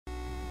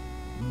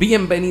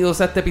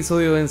Bienvenidos a este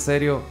episodio de En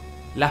Serio.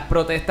 Las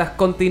protestas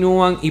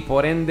continúan y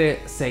por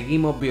ende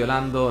seguimos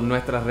violando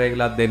nuestras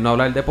reglas de no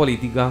hablar de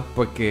política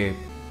porque,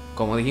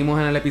 como dijimos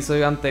en el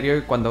episodio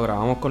anterior cuando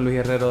grabamos con Luis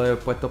Herrero de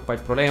Puestos para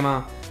el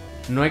Problema,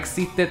 no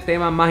existe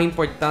tema más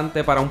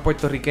importante para un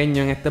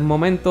puertorriqueño en estos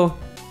momentos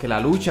que la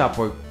lucha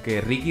por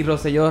que Ricky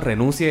Rosselló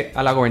renuncie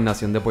a la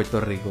gobernación de Puerto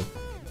Rico.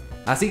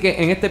 Así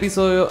que en este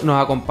episodio nos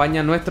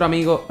acompaña nuestro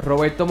amigo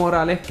Roberto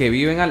Morales, que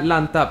vive en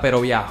Atlanta pero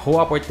viajó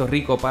a Puerto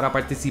Rico para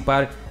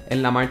participar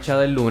en la marcha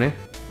del lunes.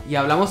 Y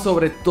hablamos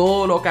sobre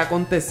todo lo que ha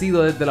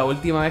acontecido desde la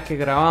última vez que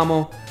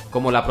grabamos,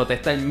 como la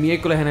protesta el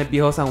miércoles en el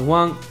Viejo San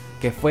Juan,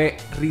 que fue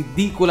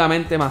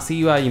ridículamente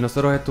masiva y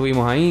nosotros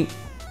estuvimos ahí.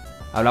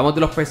 Hablamos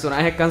de los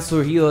personajes que han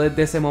surgido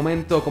desde ese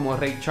momento, como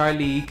Ray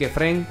Charlie y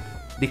Kefren.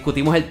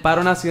 Discutimos el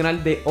paro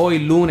nacional de hoy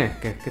lunes,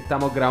 que es que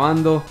estamos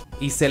grabando,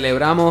 y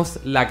celebramos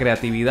la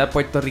creatividad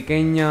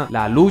puertorriqueña,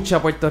 la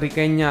lucha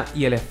puertorriqueña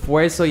y el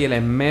esfuerzo y el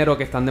esmero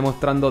que están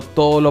demostrando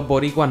todos los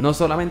boricuas, no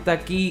solamente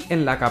aquí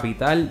en la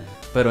capital,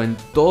 pero en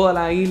toda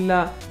la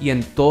isla y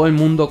en todo el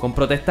mundo, con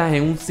protestas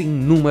en un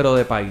sinnúmero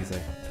de países.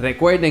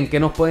 Recuerden que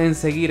nos pueden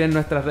seguir en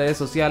nuestras redes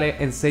sociales,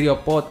 En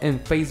Serio Pod, en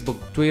Facebook,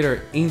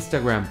 Twitter,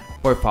 Instagram.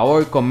 Por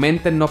favor,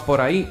 coméntenos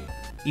por ahí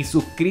y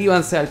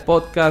suscríbanse al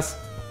podcast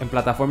en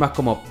plataformas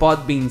como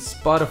Podbean,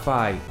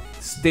 Spotify,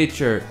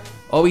 Stitcher,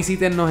 o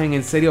visítenos en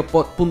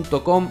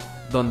enseriopod.com,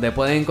 donde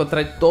pueden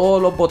encontrar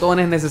todos los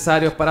botones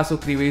necesarios para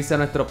suscribirse a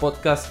nuestro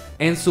podcast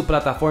en su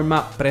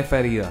plataforma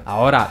preferida.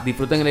 Ahora,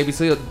 disfruten el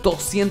episodio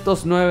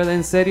 209 de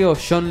En Serio.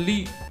 Sean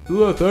Lee,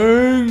 do the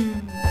thing.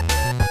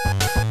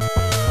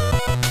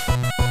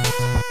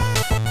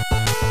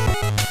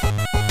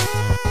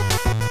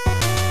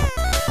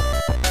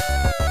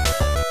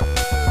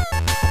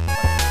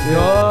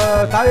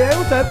 Está bien,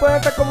 ustedes pueden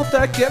estar como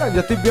ustedes quieran.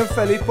 Yo estoy bien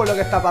feliz por lo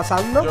que está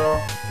pasando. Yo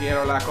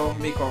quiero la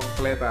combi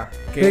completa.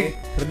 Que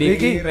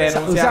Ricky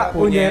renuncia a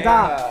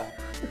puñeta.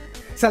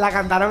 Se la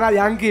cantaron a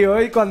Yankee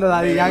hoy cuando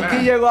Daddy Yankee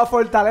llegó a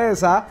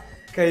Fortaleza,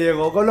 que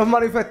llegó con los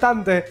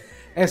manifestantes.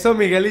 Eso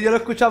Miguel y yo lo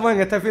escuchamos en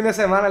este fin de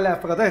semana en las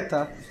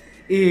protestas.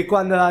 Y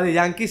cuando Daddy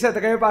Yankee se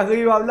trepa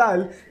arriba a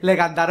hablar, le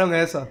cantaron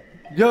eso.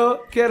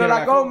 Yo quiero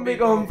la combi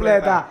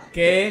completa.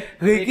 Que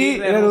Ricky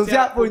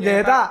renuncia a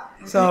puñeta.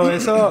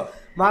 Eso,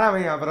 mala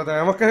mía, pero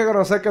tenemos que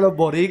reconocer que los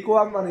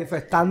boricuas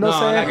manifestándose.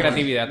 No, la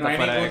creatividad no está hay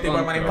fuera ningún de tipo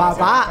de control.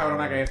 manifestación Papá,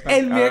 cabrona que esta, el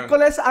cabrón.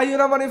 miércoles hay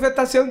una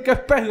manifestación que es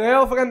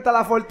perreo frente a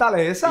la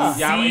fortaleza. Y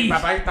ya, Sí.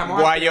 papá, estamos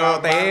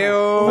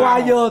Guayoteo.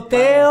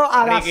 Guayoteo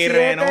a las Ricky 7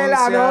 de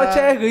la renuncia.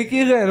 noche,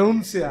 Ricky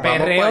renuncia.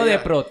 Perreo para de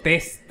allá.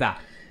 protesta.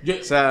 Yo,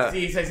 O sea,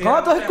 sí,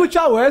 ¿Cómo tú has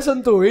escuchado eso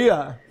en tu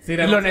vida? Si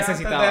Lo lo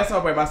necesitaba. necesitaba. De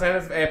eso, pues va a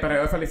ser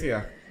perreo de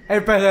felicidad.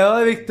 El perreo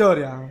de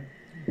Victoria.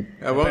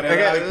 Pero de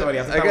la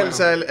victoria, eso es está que bueno. o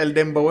sea, el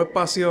dembow es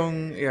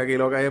pasión y aquí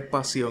lo que hay es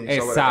pasión. sobre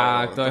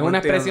Exacto, todo. es ¿Tú una me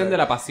expresión entiendes? de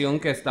la pasión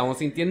que estamos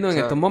sintiendo en O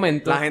sea, estos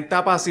momentos. La gente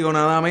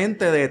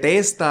apasionadamente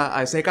detesta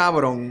a ese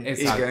cabrón.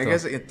 Exacto.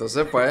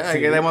 Entonces, pues, hay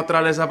que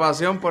demostrarle esa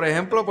pasión, por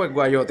ejemplo, pues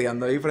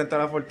guayoteando ahí frente a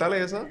la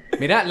fortaleza.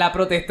 Mira, la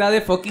protesta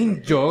de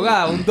fucking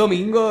yoga un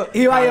domingo.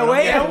 Y vaya,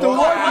 güey, Cabrón,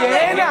 estuvo qué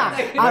llena.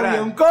 boba.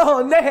 Había un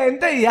cojón de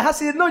gente y es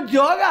haciendo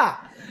yoga.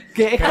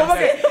 Que es como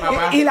que.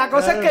 Papá. Y la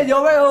cosa es que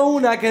yo veo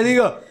una que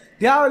digo,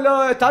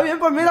 diablo, está bien,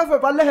 pues mira,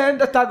 fue par de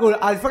gente, está cool.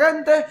 Al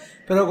frente,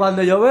 pero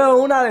cuando yo veo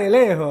una de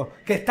lejos,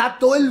 que está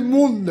todo el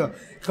mundo,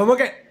 como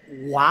que,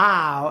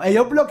 wow,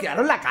 ellos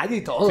bloquearon la calle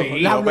y todo. Sí,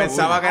 La Yo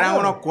pensaba que eran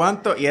bloquearon. unos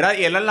cuantos. Y era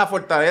en la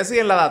fortaleza y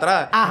en la de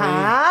atrás.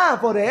 Ajá,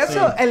 por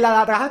eso. En la de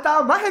atrás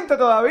estaba más gente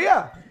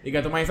todavía. ¿Y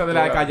que tú me dices de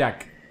la de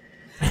kayak?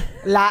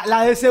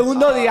 La del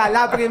segundo día.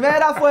 La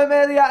primera fue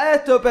media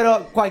esto,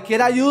 pero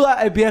cualquier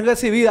ayuda es bien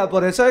recibida.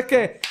 Por eso es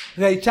que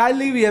Ray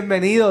Charlie,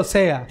 bienvenido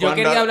sea. Yo Cuando-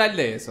 quería hablar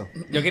de eso.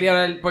 Yo quería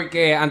hablar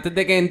porque antes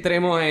de que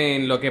entremos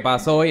en lo que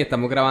pasó hoy,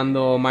 estamos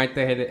grabando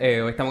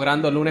estamos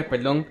grabando lunes,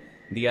 perdón,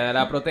 día de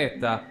la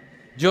protesta.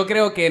 Yo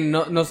creo que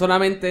no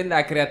solamente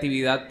la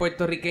creatividad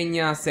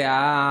puertorriqueña se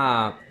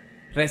ha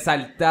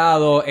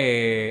resaltado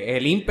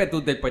el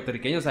ímpetu del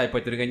puertorriqueño, o sea, el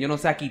puertorriqueño no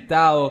se ha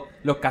quitado,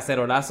 los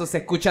cacerolazos se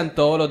escuchan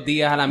todos los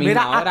días a la misma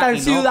Mira, hora. hasta en y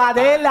no-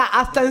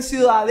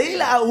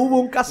 Ciudadela hubo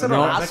un No,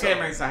 cacerolazo. es que el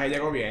mensaje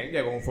llegó bien,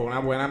 fue una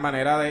buena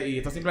manera de... Y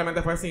esto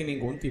simplemente fue sin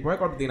ningún tipo de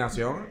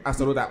coordinación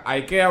absoluta.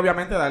 Hay que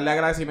obviamente darle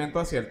agradecimiento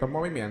a ciertos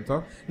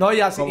movimientos, No,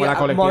 y así, como la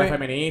colectiva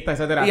feminista,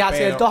 etcétera. y a pero-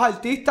 ciertos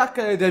artistas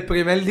que desde el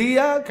primer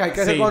día que hay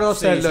que Sí,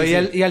 reconocerlo. sí,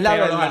 sí, sí. Y es la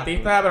pero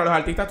verdad. los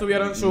artistas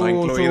tuvieron su, No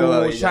incluido su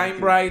Daddy Shine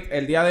Yankee. Bright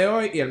el día de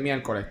hoy y el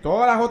miércoles.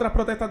 Todas las otras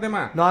protestas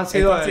demás No han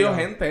sido esto ellos.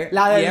 gente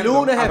La del yendo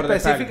lunes a protestar.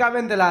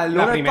 específicamente, la del La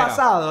lunes primera.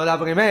 pasado, la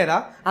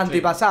primera,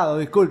 antipasado,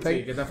 disculpen.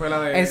 Sí, que esta fue la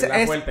de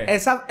la fuerte.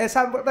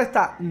 Esa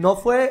protesta no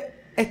fue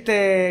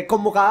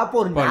convocada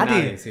por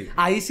nadie. sí.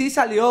 Ahí sí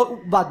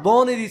salió Bad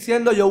Bunny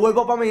diciendo yo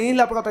vuelvo para mi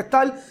isla a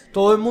protestar.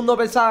 Todo el mundo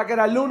pensaba que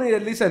era el lunes y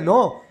él dice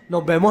no,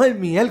 nos vemos el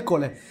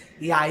miércoles.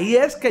 Y ahí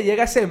es que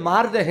llega ese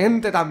mar de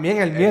gente también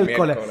el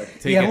miércoles.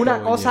 Sí, Y que es una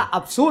estuvo cosa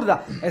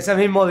absurda. Ese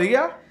mismo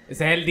día,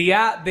 Ese es el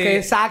día de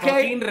Que saque-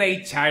 fucking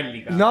Ray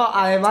Charlie, cabrón. no,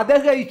 además de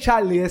Ray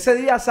Charlie, ese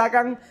día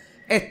sacan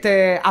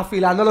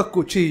afilando los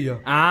cuchillos.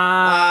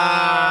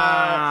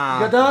 Ah.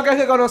 Yo tengo que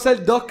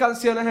reconocer 3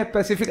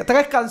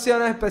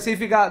 canciones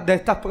específicas de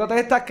estas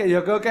protestas que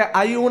yo creo que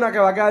hay una que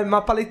va a quedar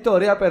más para la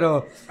historia,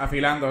 pero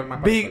Afilando el más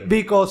para la historia.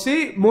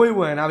 Bicosí, muy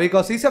buena.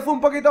 Bicosí se fue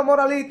un poquito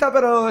moralista,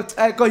 pero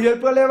cogió el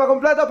problema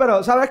completo,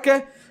 pero ¿sabes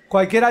qué?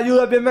 Cualquier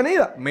ayuda es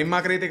bienvenida.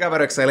 Misma crítica,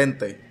 pero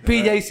excelente.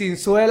 PJ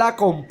Sinzuela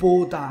con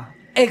puta.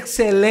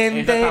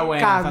 Excelente Esa está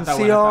buena, esa está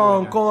canción, buena, está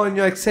buena.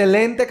 coño,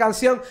 excelente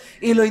canción.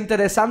 Y lo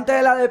interesante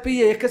de la de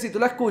PJ es que si tú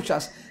la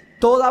escuchas,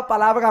 toda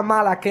palabra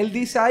mala que él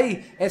dice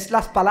ahí es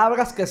las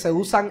palabras que se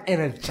usan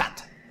en el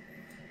chat.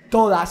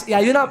 Todas. Y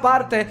hay una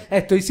parte,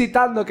 estoy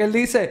citando, que él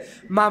dice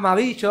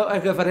mamabicho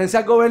en referencia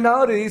al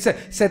gobernador y dice,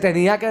 se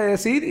tenía que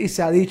decir y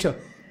se ha dicho.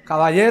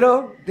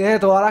 Caballero, tiene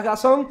toda la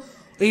razón.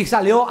 Y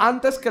salió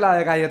antes que la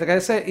de Calle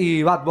 13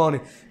 y Bad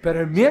Bunny. Pero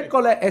el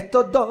miércoles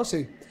estos dos,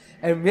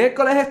 el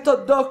miércoles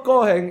estos dos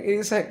cogen y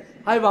dicen,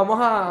 ay, vamos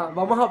a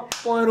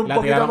poner un La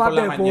poquito tiraron más por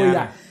la de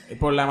mañana. puya.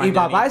 Por la Y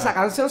papá, mañanita. esa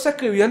canción se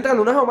escribió entre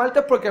lunes o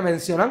martes porque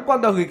mencionan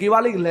cuando Ricky iba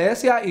a la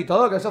iglesia y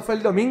todo, que eso fue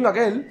el domingo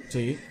aquel.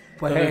 Sí.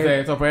 Pues,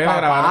 Entonces, eso fue, la papá.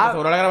 grabaron,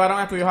 seguro la grabaron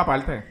en estudios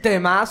aparte.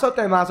 Temazo.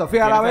 Fui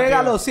a Tiene La Vega,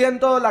 sentido. lo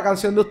siento, la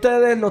canción de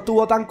ustedes no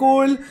estuvo tan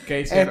cool.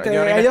 ¿Qué hicieron? Yo ni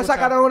la Ellos escuché.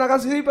 sacaron una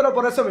canción, sí, pero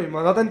por eso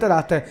mismo, no te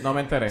enteraste. No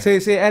me enteré.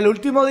 Sí, el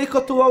último disco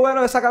estuvo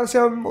bueno, esa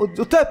canción.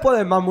 Ustedes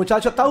pueden más,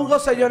 muchachos. Está Hugo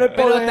Selló en el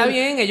Pero poder. está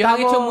bien, ellos han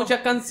Estamos- hecho muchas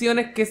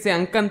canciones que se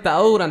han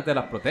cantado durante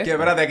las protestas. Que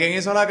espérate, ¿quién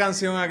hizo la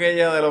canción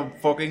aquella de los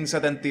fucking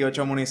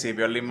 78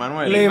 municipios? Lin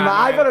Manuel.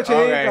 Lima, ay, pero Ok.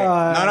 chicos.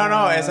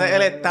 No, ese es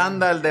el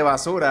estándar de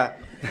basura.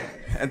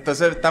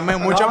 Entonces,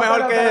 también mucho No, mejor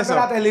pero, que pero, eso.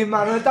 Espérate, Lin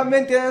Manuel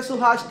también tiene su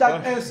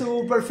hashtag en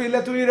su perfil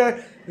de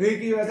Twitter.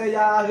 Ricky, vete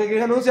ya, Ricky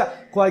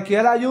renuncia.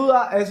 Cualquier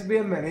ayuda es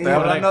bienvenida.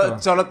 Correcto.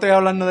 Solo estoy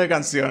hablando de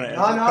canciones.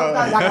 No,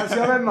 la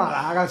canción es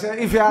mala. La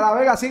canción... Y fíjate, La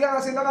Vega, sigan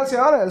haciendo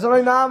canciones. Eso no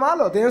hay nada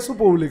malo. Tienen su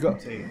público.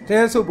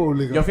 Tienen su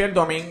público. Yo fui el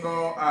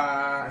domingo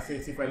a...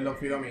 Sí,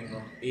 fui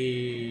domingo.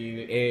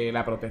 Y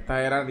la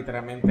protesta era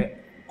literalmente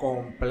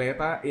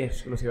completa y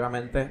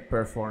exclusivamente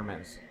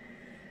performance.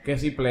 Que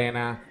si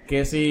plena,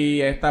 que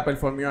si esta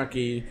performió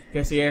aquí,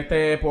 que si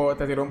te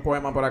tiró un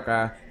poema por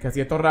acá, que si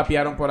estos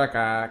rapearon por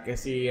acá, que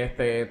si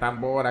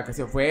tambora, que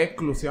si fue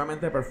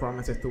exclusivamente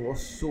performance. Estuvo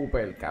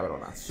súper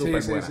cabrona,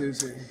 súper buena.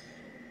 sí.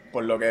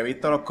 Por lo que he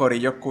visto, los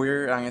corillos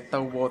queer han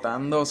estado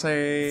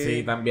votándose.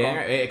 Sí, también.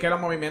 Es que los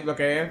movimientos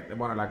que es...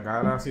 Bueno, la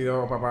cara ha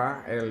sido,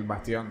 papá, el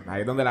bastión.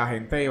 Ahí es donde la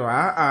gente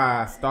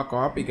va a stock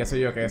up y qué sé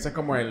yo, que ese es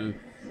como el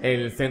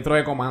centro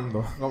de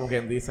comando, como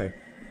quien dice.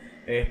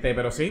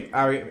 Pero sí,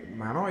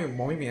 mano, hay un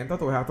movimiento.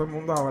 Tú ves a todo el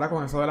mundo ahora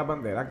con eso de las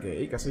banderas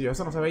gay, qué sé yo,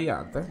 eso no se veía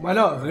antes.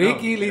 Bueno,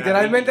 Ricky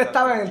literalmente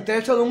estaba en el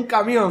techo de un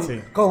camión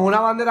Sí. con una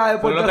bandera de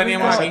Puerto lo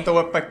teníamos Rico. ahí. Estuvo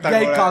Gay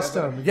espectacular.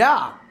 Custom.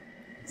 Ya.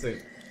 Sí.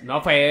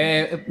 No,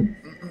 fue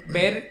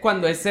ver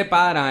cuando él se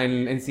para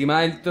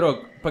encima del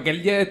truck. Porque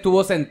él ya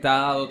estuvo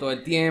sentado todo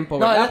el tiempo,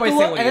 No, ¿verdad? él Por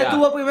estuvo,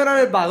 seguridad. primero en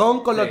el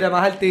vagón con los Sí.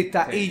 demás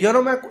artistas. Sí. Y yo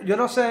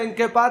no sé en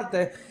qué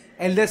parte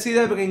él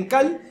decide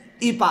brincar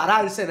y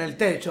pararse en el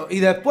techo. Y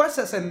después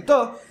se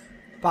sentó.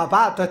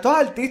 Papá, todos estos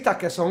artistas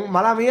que son,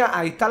 mala mía,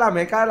 ahí está la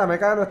meca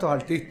de nuestros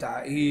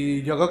artistas.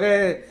 Y yo creo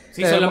que...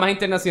 Sí, son los más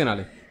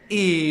internacionales.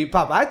 Y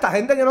papá, esta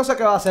gente yo no sé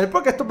qué va a hacer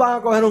porque estos van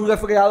a coger un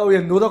resfriado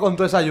bien duro con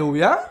toda esa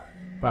lluvia.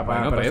 Papá,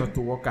 Bueno, pero pues, eso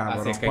estuvo cabrón.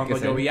 así es que hay Cuando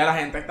que ser. llovía la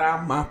gente estaba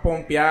más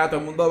pompeada,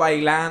 todo el mundo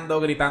bailando,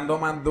 gritando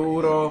más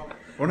duro,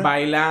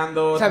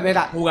 bailando, O sea,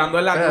 mira, jugando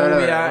en la mira,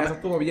 lluvia. Eso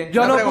estuvo bien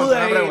Yo Una no pregunta, una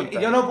pude ir, pregunta.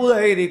 y yo no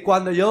pude ir. Y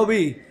cuando yo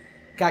vi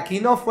que aquí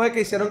no fue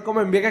que hicieron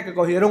como en Vieques, que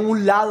cogieron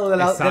un lado de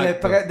la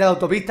Exacto. de la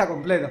autopista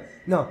completa.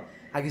 No,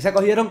 aquí se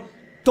cogieron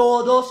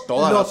todos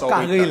Toda la los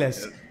autopista.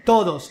 carriles.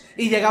 Todos.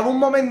 Y llegaba un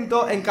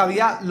momento en que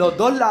había los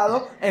dos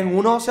lados, en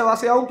uno se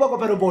vaciaba un poco,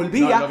 pero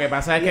volvía. No, lo que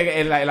pasa es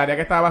que el área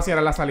que estaba vacía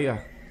era la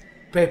salida.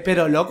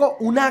 Pero loco,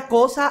 una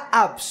cosa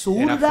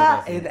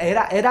absurda,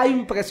 era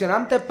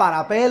impresionante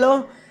para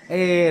pelos,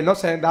 no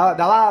sé,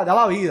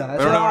 daba vida, eso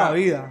Pero daba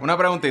vida. una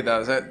preguntita.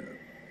 O sea,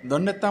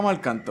 ¿dónde está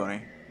Marc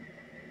Anthony?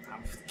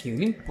 ¿Quién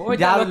le importa?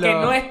 Diablo. Los que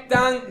no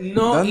están,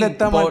 no ¿Dónde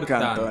está Marc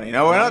importan. Anthony?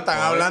 No, bueno, No están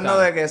importa. hablando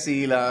de que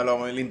si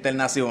el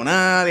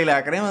internacional y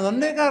la crema.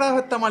 ¿Dónde carajo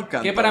está Marc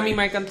Anthony? Que para mí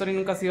Marc Anthony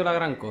nunca ha sido la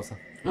gran cosa.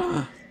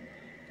 Wow.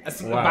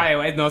 Vaya,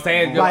 güey, no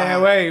sé. yo- Vaya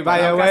güey,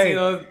 nunca ha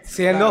sido-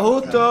 siendo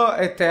justo,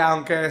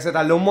 aunque se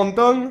tardó un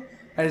montón,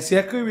 él sí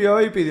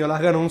escribió y pidió las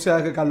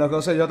renuncias de Carlos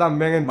Rosselló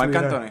también en Marc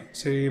Twitter. Anthony.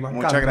 Sí, Marc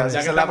Muchas Anthony. gracias. Ya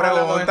que Esa es la estamos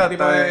hablando de pregunta, este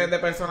tipo está de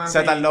bien. personas Se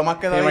así, tardó más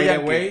que by Daddy the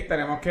Yankee. way,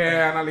 tenemos que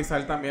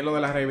analizar también lo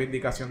de la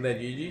reivindicación de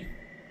Gigi.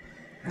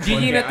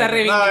 Gigi no está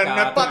reivindicada.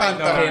 no es pa'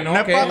 tanto, Que no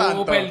es que pa' tú,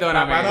 tanto.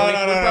 perdóname. Papá, No,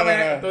 no,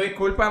 no, no. tú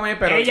discúlpame,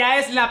 pero... Ella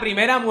es la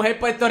primera mujer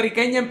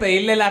puertorriqueña en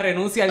pedirle la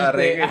renuncia A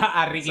Ricky.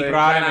 a Ricky, Sí,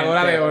 probablemente.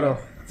 ganadora de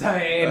oro.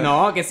 ¿Sabes?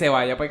 No, que se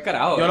vaya por el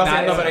carajo. Yo lo Nada,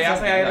 siento, eso pero ella no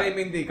se se ha olvida.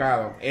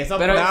 reivindicado. Eso,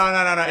 Pero-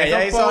 No.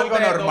 Ella hizo algo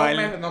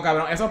normal. No,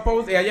 cabrón. Esos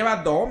posts, ella lleva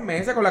 2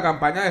 meses con la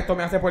campaña de esto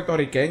me hace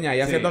puertorriqueña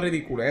y haciendo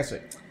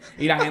ridiculeces.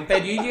 Y la gente,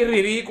 Gigi,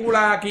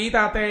 ridícula,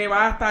 quítate,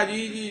 basta,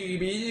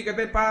 Gigi, ¿qué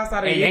te pasa?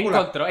 Ella Ridícula.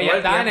 encontró, Todo ella el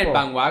está en el tiempo.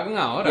 bandwagon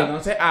ahora. Y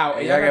entonces,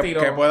 ella ¿Qué-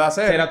 retiró. qué puede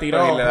hacer? Se la tiró.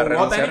 Pues, le Jugó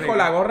renuncia a tenis con Ricky.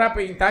 la gorra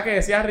pintada que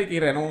decía Ricky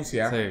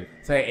renuncia. Sí.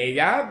 O sea,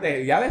 ella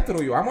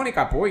destruyó a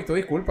Mónica Puig, tú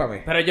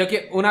discúlpame. Pero yo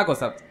quiero una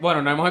cosa.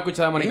 Bueno, no hemos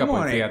escuchado a Mónica ¿Y Puig,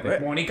 Mónica? fíjate.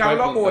 Mónica Buen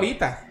habló punto.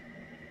 ahorita.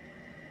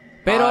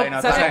 Pero, Ay,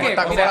 no, ¿sabes está, qué?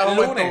 está como Mira, la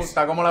juventud. lunes.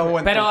 Está como la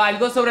juventud. Pero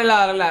algo sobre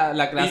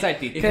la clase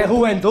artística. ¿Qué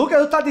juventud? ¿Qué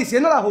tú estás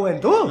diciendo la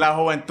juventud? La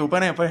juventud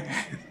PNP.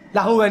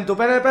 La juventud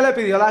PNP le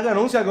pidió la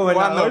renuncia al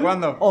gobernador.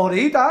 ¿Cuándo?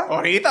 Ahorita.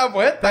 Ahorita,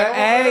 pues. Pero,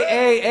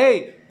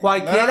 ey.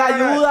 Cualquier No.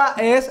 ayuda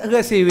es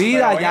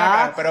recibida Pero ven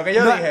ya. acá, pero que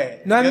yo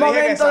dije. No es yo dije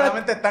que momento de.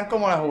 solamente están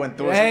como la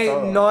juventud. eso Ey, es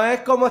todo. no es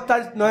como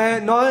estar. No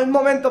es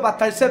momento para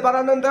estar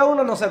separando entre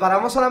uno. Nos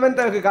separamos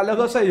solamente de Ricardo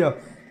Rosselló.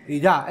 Y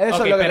ya, eso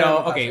Ok, es lo que pero,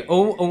 tenemos que ok, hacer.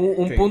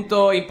 un Sí.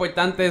 punto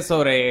importante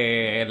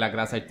sobre la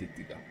clase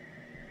artística.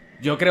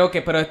 Yo creo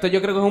que, pero esto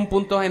yo creo que es un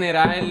punto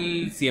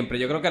general siempre.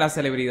 Yo creo que a las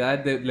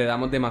celebridades le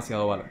damos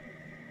demasiado valor.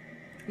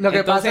 Lo que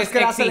Entonces, pasa es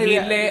que la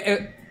celebridad-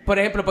 exigirle, por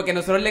ejemplo, porque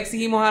nosotros le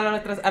exigimos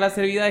a las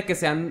celebridades que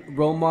sean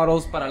role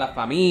models para las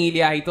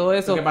familias y todo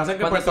eso. Lo que pasa es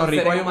que en cuando Puerto son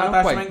Rico seres hay un humanos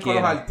attachment con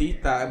los cualquiera.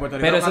 artistas. En Puerto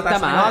Rico Pero hay un eso está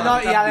attachment mal. con los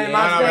No, y artistas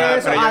además bien. de pero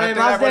eso, yo no estoy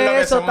además de acuerdo de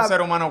que eso, sea un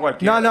ser humano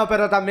cualquiera. No,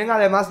 pero también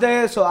además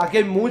de eso, aquí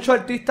hay mucho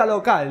artista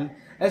local.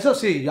 Eso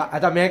sí,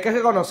 también hay que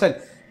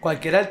reconocer.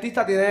 Cualquier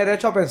artista tiene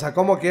derecho a pensar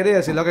como quiere y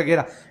decir lo que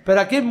quiera.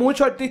 Pero aquí hay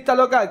muchos artistas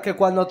locales que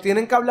cuando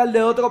tienen que hablar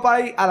de otro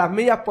país, a las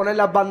millas ponen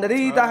las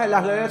banderitas en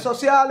las redes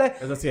sociales.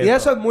 Eso es Y cierto.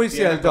 eso es muy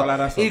Tienes cierto. toda la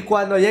razón. Y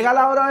cuando llega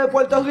la hora de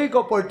Puerto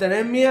Rico, por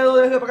tener miedo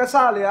de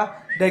represalias,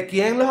 de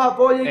quién los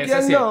apoya y Eso quién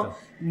es cierto.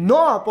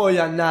 no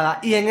apoyan nada.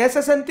 Y en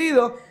ese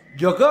sentido,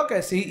 yo creo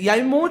que sí. Y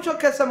hay muchos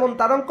que se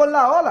montaron con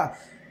la ola.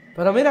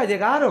 Pero mira,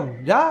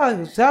 llegaron. Ya,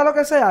 sea lo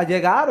que sea,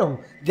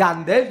 llegaron.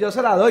 Yandel, yo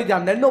se la doy.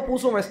 Yandel no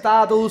puso un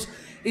estatus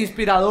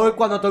inspirador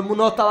cuando todo el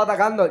mundo lo estaba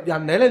atacando.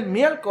 Yandel el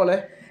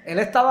miércoles, él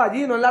estaba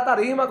allí, no en la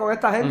tarima con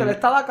esta gente. Él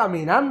estaba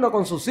caminando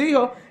con sus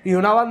hijos y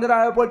una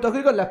bandera de Puerto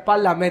Rico en la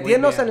espalda,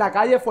 metiéndose bien. en la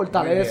calle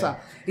Fortaleza.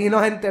 Y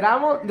nos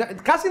enteramos,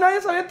 casi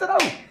nadie se había enterado.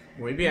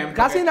 Muy bien.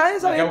 Casi porque nadie no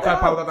sabía hay que buscar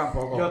enterado. pauta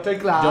tampoco. Yo estoy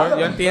claro, Yo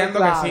yo entiendo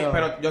estoy que sí, claro.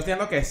 pero yo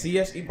entiendo que sí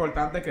es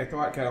importante que estos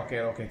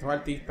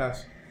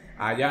artistas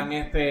hayan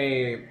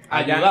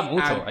Ayuda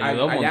mucho,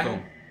 ayuda un hayan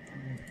montón.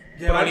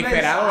 Llevar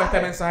proliferado mensaje.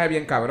 este mensaje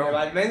bien cabrón.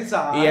 Llevar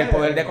mensaje. Y el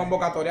poder de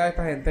convocatoria de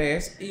esta gente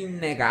es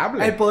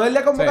innegable. El poder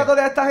de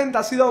convocatoria de esta gente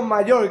ha sido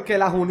mayor que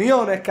las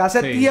uniones que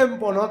hace Sí.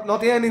 tiempo no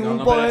tienen ningún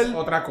no, poder. pero es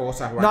otra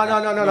cosa, Juan.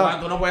 No.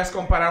 Tú no puedes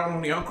comparar una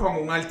unión con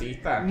un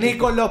artista. Ni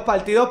con los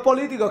partidos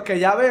políticos que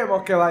ya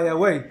vemos que, by the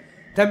way,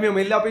 esta es mi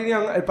humilde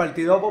opinión, el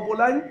Partido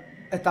Popular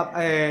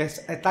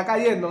está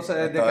cayéndose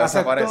desde Está que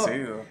aceptó.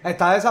 desaparecido.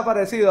 Está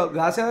desaparecido.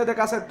 Gracias desde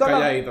que aceptó.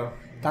 Calladito.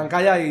 Están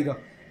calladitos.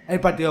 El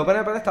Partido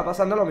PNP le está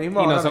pasando lo mismo.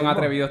 Y no ahora son mismo.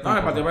 atrevidos No, el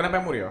tampoco. Partido PNP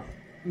murió.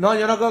 No,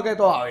 yo no creo que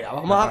todavía.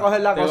 Vamos a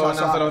coger la Digo,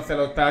 cosa. no, suave. se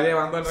lo está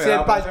llevando el Si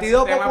el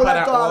Partido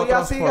Popular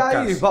todavía sigue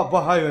ahí,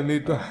 pues ay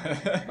bendito.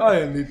 Ay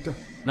bendito.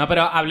 No,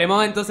 pero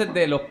hablemos entonces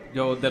de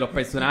los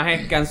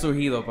personajes que han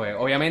surgido, pues.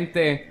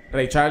 Obviamente,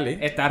 Ray Charlie.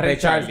 Está Ray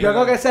Charlie. Yo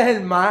creo que ese es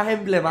el más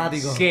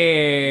emblemático.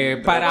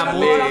 que para Todas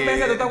muchos... las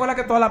veces, ¿tú te acuerdas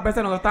que todas las veces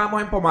nosotros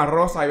estábamos en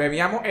Pomarrosa y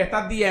bebíamos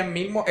estas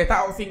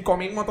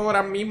 5.000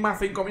 motoras mismas,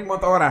 5.000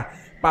 motoras,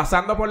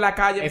 pasando por la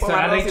calle en Eso era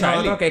Pomarrosa Ray y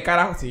nosotros, Charlie. ¿qué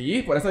carajo?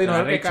 Sí, por eso dinos,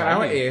 Era ¿qué Ray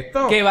carajo Charlie. es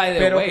esto? Que, by the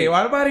pero way. qué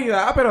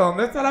barbaridad, pero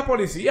 ¿dónde está la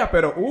policía?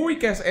 Pero, uy,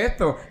 ¿qué es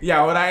esto? Y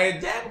ahora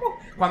es,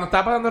 cuando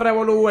estaba pasando el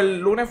revolú el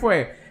lunes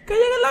fue, que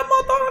lleguen las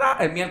motoras.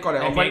 El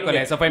miércoles. El o fue miércoles,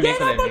 lunes. eso fue el Llegan,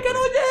 miércoles, ¿por qué el no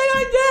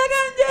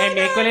llegan? El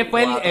miércoles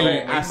fue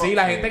el Así,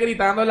 la gente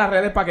gritando en las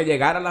redes para que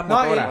llegaran las No,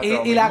 motoras.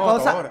 y la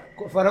cosa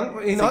fueron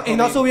y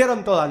no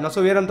subieron todas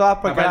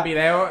porque Papá, el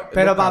video,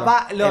 pero búscalo.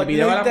 papá El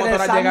video de las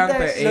motoras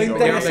llegantes lo es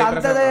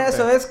interesante de impresionante.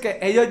 eso es que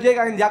ellos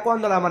llegan ya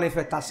cuando la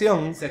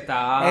manifestación Se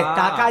está...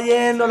 está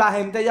cayendo, la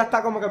gente ya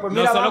está como que pues No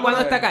mira, solo vamos cuando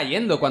a- está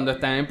cayendo, cuando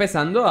están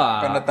empezando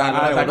a... Cuando están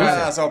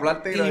a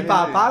soplar tiros. y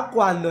papá,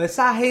 cuando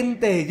esa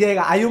gente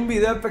llega, hay un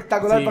video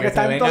espectacular Sí, porque que se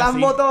están ven todas las así.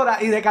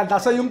 motoras y de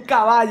cantazo hay un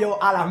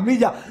caballo a las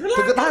millas.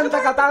 Tacatán,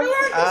 tacatán,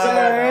 se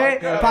le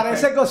ve,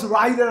 parece Ghost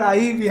Rider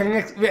ahí,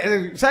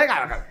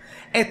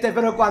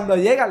 pero cuando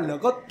llegan,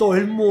 loco, todo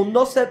el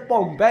mundo se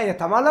pompea. Y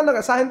estamos hablando que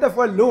esa gente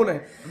fue el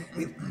lunes.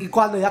 Y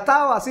cuando ya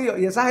estaba vacío,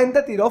 y esa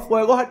gente tiró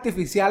fuegos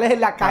artificiales en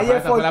la calle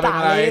esa fue la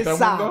primera vez, todo el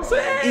Fortaleza. mundo,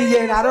 ¡sí! Y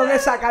llenaron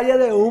esa calle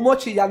de humo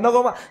chillando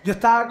goma. Yo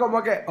estaba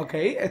como que, ok,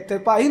 este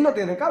país no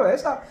tiene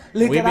cabeza.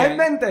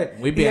 Literalmente.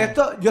 Muy bien. Y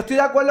esto, yo estoy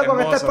de acuerdo con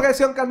esta Hermoso.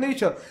 expresión que han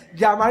dicho.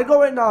 Llamar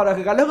gobernador a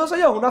Ricardo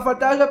Rosselló es una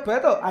falta de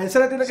respeto. A él se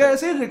le tiene que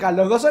decir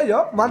Ricardo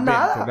Rosselló, más Bien,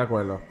 nada. estoy de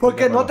acuerdo,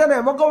 Porque estoy de no acuerdo.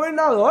 tenemos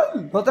gobernador.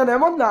 No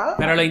tenemos nada.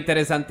 Pero lo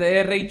interesante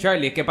de Ray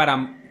Charlie es que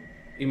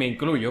y me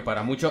incluyo,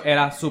 para muchos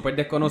era súper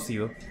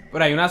desconocido,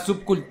 pero hay una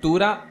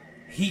subcultura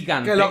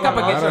gigantesca Que lo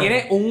porque conocen.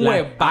 tiene un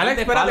web. Alex,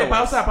 espérate,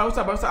 pausa.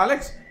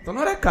 Alex, tú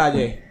no eres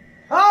calle.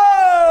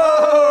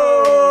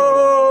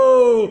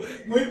 ¡Oh!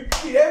 Muy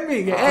bien,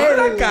 Miguel. Tú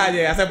no eres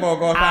calle. Hace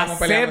poco estábamos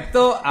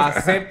peleando.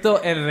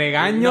 Acepto el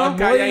regaño. No,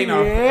 calla y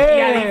no. bien.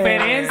 Y a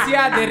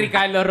diferencia de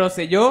Ricardo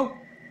Rosselló,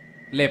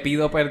 le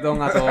pido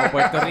perdón a todo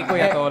Puerto Rico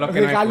y a todos los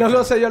que nos Ricardo escuchan.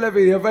 Rosselló le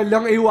pidió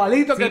perdón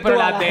igualito Sí, que pero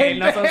tú a las la de él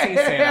no gente. son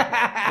sinceras.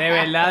 De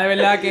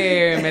verdad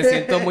que me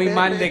siento muy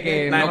mal de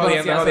que no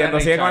conocía a Ray Sigue con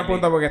el Charlie.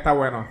 punto porque está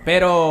bueno.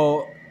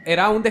 Pero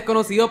era un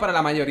desconocido para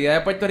la mayoría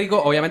de Puerto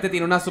Rico. Obviamente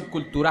tiene una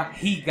subcultura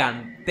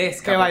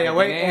gigantesca. Que vaya,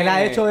 porque güey, tiene- él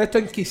ha hecho esto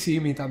en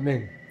Kissimmee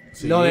también.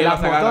 Sí, lo de la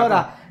las sacaron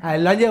motoras, a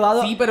él lo han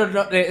llevado... Sí,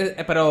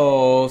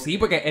 pero sí,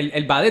 porque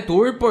él va de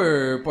tour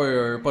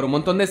por un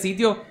montón de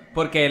sitios.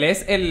 Porque él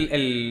es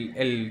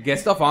el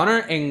guest of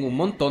honor en un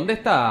montón de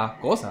estas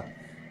cosas.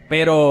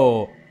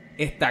 Pero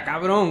está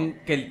cabrón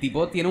que el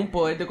tipo tiene un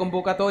poder de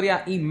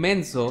convocatoria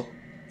inmenso.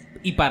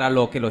 Y para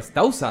lo que lo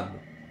está usando.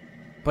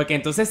 Porque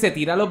entonces se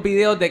tira los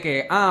videos de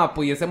que,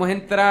 pudiésemos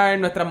entrar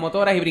en nuestras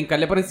motoras y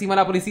brincarle por encima a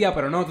la policía.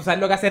 Pero no, tú sabes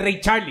lo que hace Ray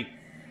Charlie.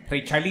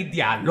 Ray Charlie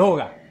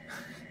dialoga.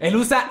 Él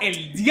usa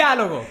el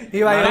diálogo.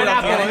 Y vaya,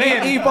 para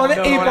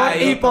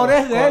poder. y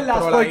pones reglas,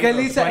 porque él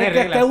dice, Pone el que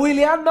reglas. esté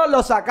wheeleando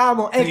lo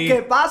sacamos, el Sí. que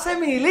pase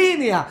mi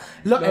línea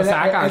Lo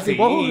sacan, el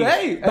tipo es un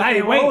rey, el By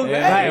the tipo es un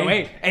rey.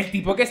 way, el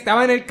tipo que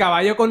estaba en el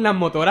caballo con las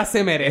motoras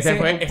se merece Ese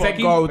fue un ese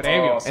fucking GOAT.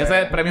 premio. Ese es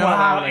el premio Wow,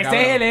 honorable,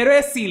 ese es el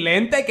héroe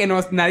silente que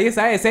nadie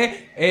sabe.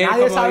 Ese, Nadie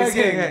como sabe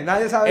dicen, quién es,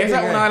 nadie sabe Esa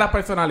quién es una de las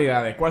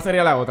personalidades. ¿Cuál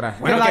sería la otra?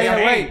 Bueno, que vaya,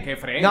 Fren, güey. que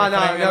Fren, No, que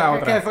Fren es la no,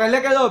 otra. que Fren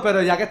le quedó,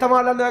 pero ya que estamos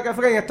hablando de que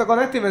Fren, esto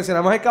con esto y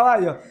mencionamos el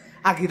caballo,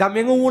 aquí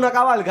también hubo una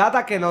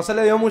cabalgata que no se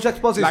le dio mucha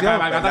exposición. La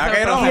cabalgata ¿Verdad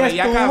que no? Y se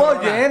veía estuvo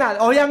cabrona. llena.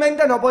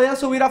 Obviamente no podían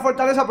subir a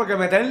Fortaleza porque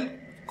meter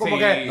como Sí,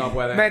 que no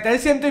puede. meter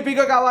 100 y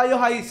pico de caballos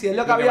ahí, si es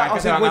lo que Lo que había, pasa o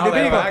es que se van a 50 y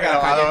joder, pico. ¿verdad? Que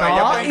los adoquines, No,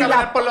 ellos pueden y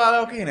caminar la- por los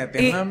adoquines,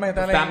 tienen unos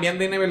metales. También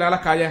de nivelar las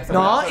calles.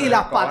 No, y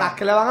las Cojones. patas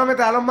que le van a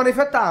meter a los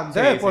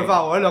manifestantes, Sí, por sí.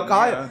 favor, los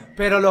caballos. Mira.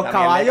 Pero los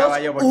También de caballos,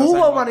 caballo por todo hubo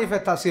San Juan.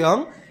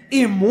 manifestación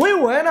y muy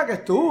buena que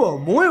estuvo,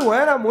 muy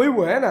buena, muy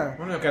buena.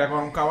 Bueno, yo quería con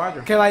un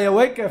caballo. Que vaya,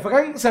 güey, que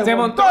Fren se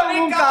montó montó en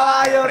un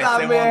caballo Fren se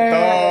también.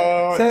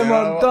 montó, Se yo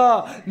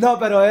montó. No,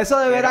 pero eso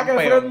de veras que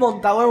campeón. Fren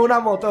montado en una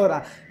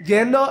motora,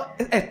 yendo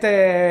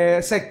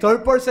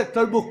sector por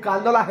sector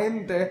buscando a la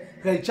gente,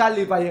 Ray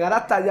Charlie, para llegar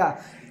hasta allá.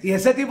 Y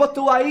ese tipo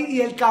estuvo ahí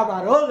y el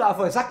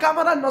camarógrafo, esas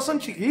cámaras no son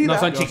chiquitas. No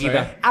son Yo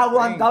chiquitas. sé.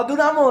 Aguantado de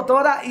una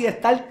motora y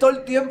estar todo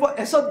el tiempo,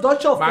 esos dos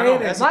choferes,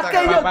 Mano, eso más está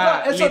que ellos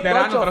Papá, dos, esos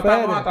literal, dos nosotros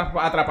choferes.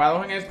 estábamos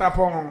atrapados en el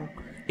tapón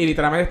y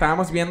literalmente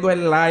estábamos viendo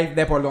el live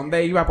de por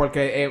dónde iba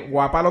porque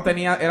Guapa lo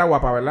tenía, era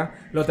Guapa, ¿verdad?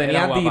 Lo tenía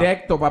Era Guapa.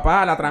 directo,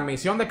 papá, la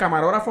transmisión del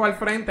camarógrafo al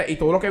frente y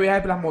todo lo que veía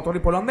de las motores.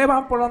 ¿Y por dónde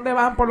van? ¿Por dónde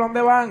van? ¿Por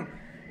dónde van?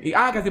 Y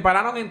que si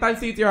pararon en tal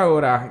sitio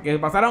ahora, que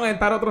pasaron en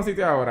tal otro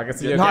sitio ahora, que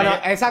si yo No, qué. no,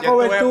 esa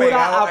Yo estuve cobertura,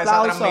 pegado a esa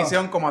aplauso.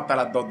 transmisión como hasta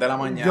las 2 de la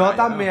mañana. Yo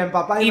también,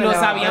 papá. Y me no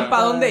levanté sabían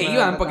para dónde tarde,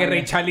 iban, porque tarde.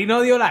 Ray Charlie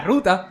no dio la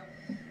ruta.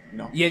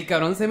 No. Y el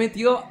cabrón se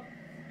metió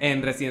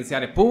en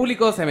residenciales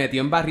públicos, se metió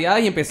en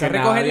barriadas y empezó a Que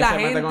recoger nadie la se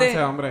mete con gente.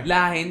 ese hombre.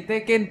 La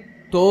gente que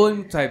todo,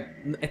 o sea,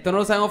 esto no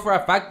lo sabemos for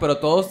a fact, pero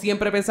todos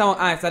siempre pensamos,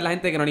 esa es la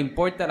gente que no le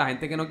importa, la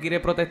gente que no quiere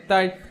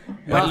protestar.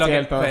 Pues Es lo que-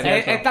 cierto, es pues,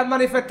 cierto. Estas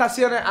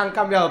manifestaciones han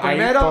cambiado. Hay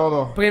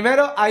todo.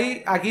 Primero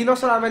aquí no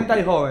solamente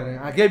hay jóvenes,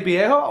 aquí hay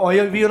viejos. Hoy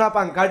vi una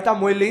pancarta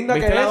muy linda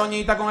 ¿Viste que la es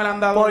doñita con el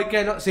andador?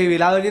 porque no, sí, vi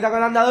la doñita con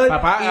el andador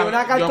Papá, y una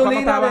yo cuando cartulina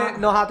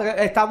estaba-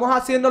 de estamos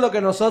haciendo lo que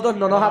nosotros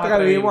no nos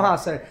atrevimos a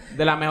hacer.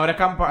 De las mejores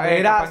campañas.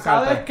 Mira,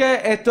 ¿sabes qué?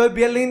 Esto es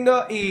bien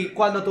lindo y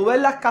cuando tú ves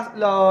las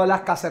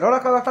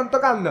cacerolas cuando están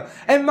tocando,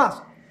 es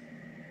más,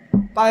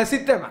 para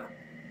decirte más,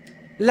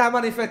 la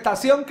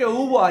manifestación que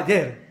hubo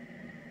ayer,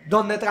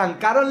 donde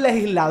trancaron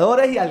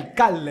legisladores y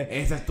alcaldes.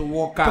 Ese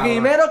estuvo cabrón.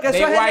 Primero que eso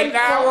De es en el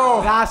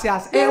Guaynabo.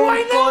 gracias, De en el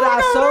Guaynabo,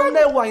 corazón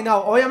de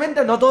Guaynabo.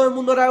 Obviamente no todo el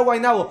mundo era de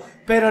Guaynabo,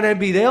 pero en el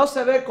video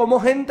se ve como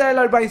gente de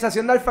la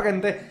urbanización del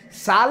frente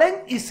salen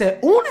y se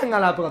unen a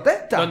la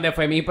protesta. Donde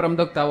fue mi prom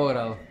de octavo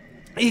grado.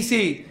 Y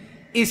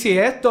si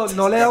esto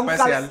no le da un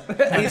Especial.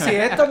 y si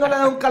esto no le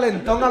da un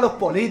calentón a los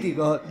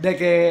políticos de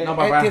que No,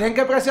 papá. tienen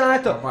que presionar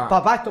esto,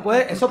 Papá.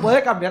 eso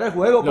puede cambiar el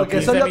juego, Los porque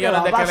 15 eso es lo que va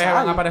millones a de que le van a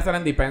pasar. aparecer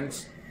en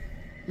Depends.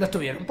 Lo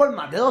estuvieron por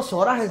más de 2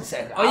 horas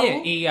encerrados.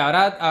 Oye, y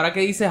ahora que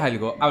dices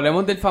algo,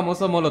 hablemos del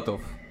famoso Molotov.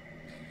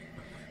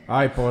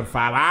 Ay, por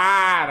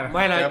favor.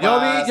 Bueno, ¿Qué yo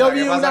pasa?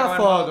 vi ¿Qué pasa una con el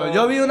foto. molotov?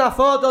 Yo vi una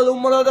foto de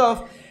un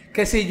molotov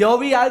que si yo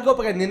vi algo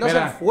prendiéndose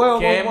Mira, el fuego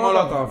 ¿qué es con un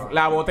Molotov?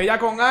 ¿La botella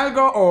con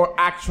algo o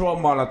actual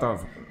Molotov?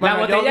 Bueno,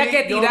 la yo botella vi-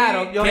 que yo vi-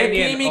 tiraron, yo vi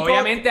prendiendo. químico-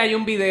 Obviamente hay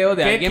un video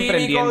de ¿Qué alguien químico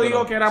prendiendo.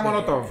 digo que era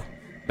Molotov?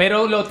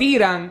 Pero lo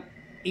tiran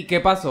y ¿qué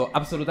pasó?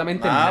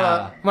 Absolutamente Nada.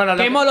 nada. Bueno, lo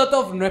 ¿Qué que-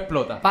 Molotov no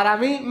explota? Para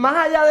mí, más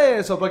allá de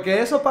eso, porque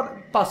eso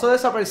pasó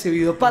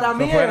desapercibido, para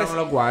mí Eso fueron es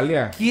los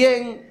guardias.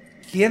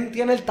 ¿quién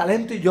tiene el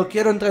talento y yo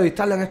quiero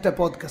entrevistarlo en este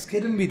podcast?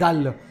 Quiero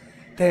invitarlo.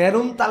 Tener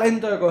un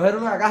talento de coger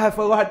una caja de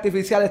fuegos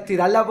artificiales,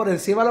 tirarla por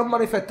encima de los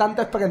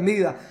manifestantes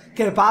prendida,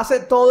 que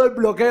pase todo el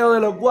bloqueo de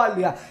los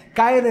guardias,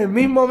 cae en el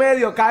mismo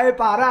medio, cae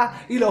para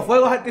y los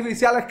fuegos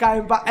artificiales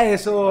caen para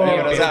eso. Oye,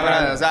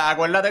 pero, o sea,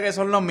 acuérdate que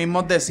son los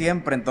mismos de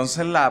siempre,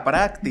 entonces la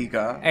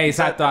práctica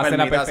Exacto, te hace la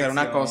permite hacer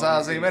unas perfección,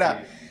 cosas así, sí,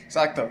 mira,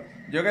 exacto.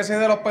 Yo que soy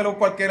de los pelos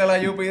cualquiera la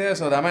Yupi de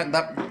eso, dame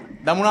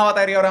una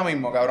batería ahora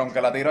mismo, cabrón,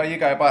 que la tiro allí y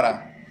cae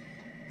para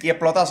y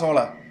explota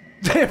sola.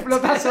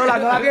 Explota sola,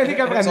 no la tienes ni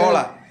que prender.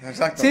 Sola.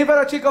 Exacto. Sí,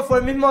 pero chicos, fue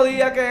el mismo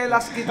día que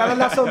las quitaron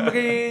la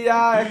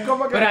sombrilla. Es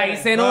como que. Pero ahí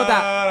se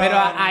nota. Pero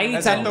ahí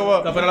Eso sal-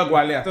 estuvo- No, pero los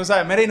guardias. Tú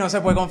sabes, mira, y no se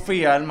puede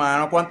confiar,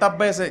 hermano.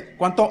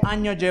 ¿Cuántos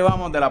años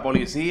llevamos de la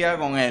policía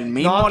con el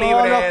mismo No todos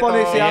libreto? los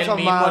policías el son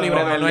mismo malos.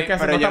 libreto. No es que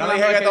Pero no yo no estamos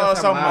dije hablando que de todos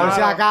que son sean Por malos.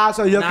 si malos.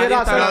 acaso, yo Nadie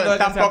quiero está hacer. hablando de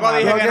que Tampoco sean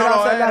dije Yo malos. que no quiero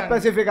lo hacer la eran.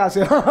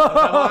 especificación.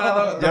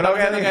 Yo lo que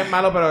digo que es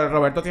malo, pero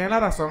Roberto tiene la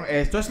razón.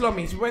 Esto es lo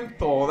mismo en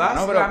todas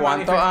No, pero las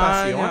 ¿cuántos años?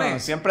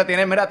 manifestaciones. Siempre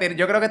tienen, mira,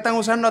 yo creo que están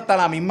usando hasta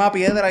la misma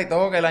piedra y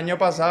todo que el año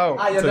pasado.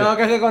 Yo Sí. tengo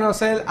que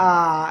reconocer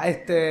a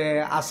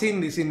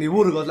Cindy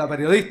Burgos, la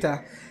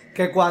periodista,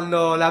 que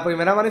cuando la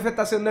primera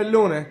manifestación del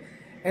lunes,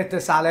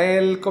 sale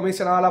el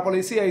comisionado de la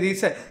policía y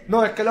dice,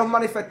 no, es que los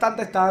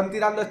manifestantes estaban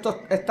tirando estos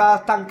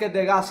tanques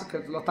de gas,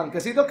 los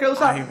tanquecitos que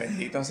usan. Ay,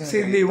 bendito sea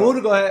Cindy Cristo.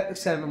 Burgos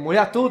es muy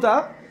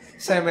astuta,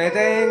 se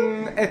mete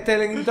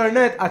en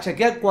internet a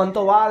chequear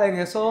cuánto valen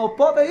esos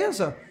potes y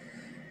eso.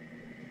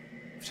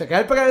 Chequea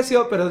el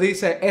precio, pero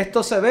dice,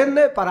 esto se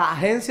vende para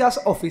agencias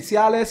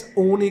oficiales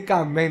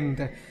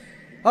únicamente.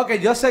 Ok,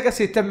 yo sé que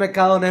existe el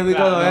mercado negro y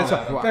todo eso,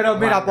 pero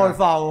mira, por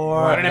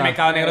favor. Bueno, en el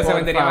mercado negro se Por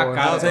vendería más favor.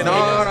 caro. Sí,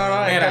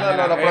 no, es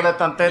que los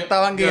protestantes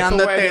estaban yo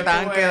guiando estuve- este yo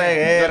tanque estuve- de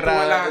guerra.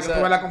 Yo o sea.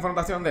 tuve la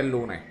confrontación del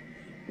lunes.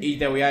 Y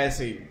te voy a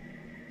decir.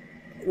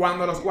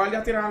 Cuando los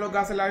guardias tiraban los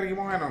gases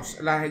lacrimógenos,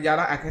 a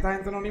que esta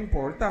gente no le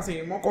importa. Así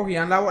mismo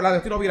cogían la bola de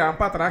esto y lo viraban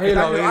para atrás. Sí, Que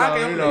lo tal, vi, que lo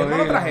ellos vi, no lo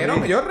lo vi, trajeron.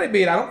 lo vi. Ellos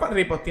viraron,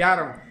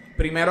 ripostearon.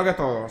 Primero que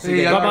todo. Sí,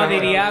 que- yo Como no,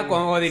 diría, no,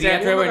 como diría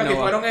Segundo, Trevor que si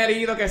Noah. fueron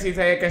heridos, que si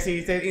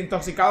se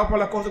intoxicados por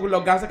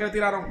los gases que le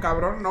tiraron,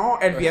 cabrón, no.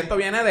 El viento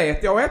viene de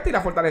este a oeste y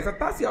la fortaleza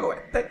está hacia el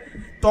oeste.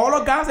 Todos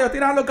los gases, ellos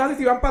tiraban los gases y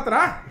se iban para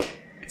atrás.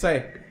 Sí.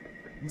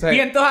 Sí.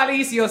 Vientos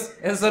alisios.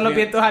 Esos son los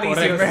Bien, vientos alisios.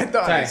 correcto.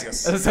 Vientos Sí.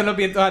 alisios. Esos son los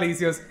vientos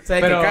alisios.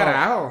 ¿Qué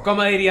carajo?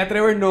 Como diría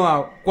Trevor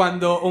Noah,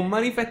 cuando un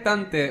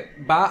manifestante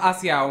va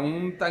hacia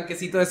un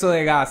tanquecito de eso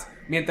de gas,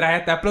 mientras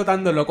está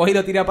explotando, lo coge y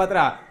lo tira para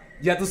atrás,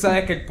 ya tú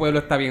sabes que el pueblo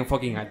está bien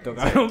fucking alto,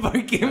 cabrón.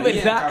 Porque en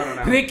Bien verdad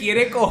cabronado.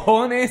 requiere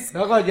cojones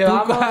Loco,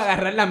 llevamos, tú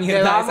agarrar la mierda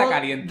llevamos esa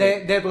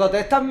caliente. de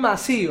protestas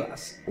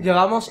masivas,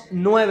 llevamos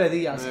 9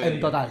 días en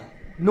total.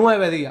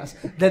 9 días.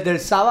 Desde el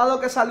sábado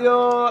que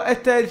salió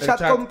el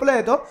chat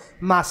completo,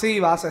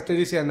 masivas, estoy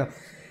diciendo.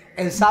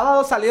 El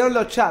sábado salieron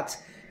los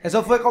chats.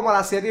 Eso fue como a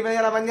las 7:30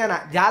 de la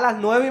mañana. Ya a las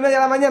 9:30 de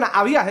la mañana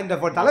había gente de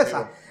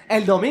Fortaleza.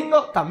 El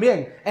domingo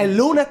también. El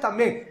lunes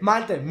también.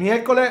 Martes,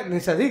 miércoles,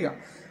 ni se diga.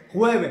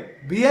 Jueves,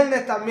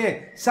 viernes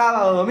también.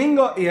 Sábado,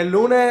 domingo y el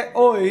lunes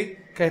hoy,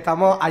 que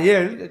estamos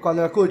ayer,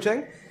 cuando lo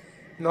escuchen,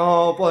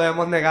 no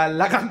podemos negar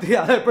la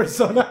cantidad de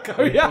personas que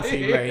había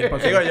Imposible, ahí.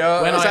 imposible. Digo, yo,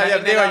 Bueno, o sea, era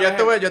yo, que digo,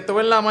 la- yo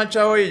estuve en la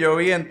marcha hoy y yo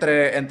vi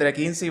entre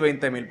 15 y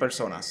 20 mil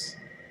personas.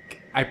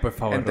 Ay, por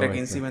favor. Entre Roberto.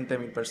 15 y 20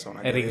 mil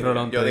personas. Eric yo diría.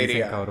 Rolón te Yo dicen,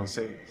 diría, cabrón.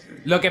 sí.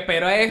 Lo que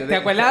espero es, Yo ¿te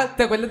acuerdas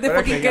de Pero fucking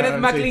es que, Kenneth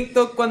cabrón,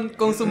 McClintock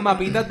con sus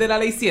mapitas de la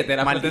ley 7?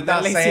 La Maldita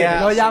protesta de la ley sea.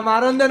 7. Lo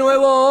llamaron de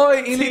nuevo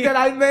hoy y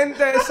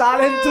literalmente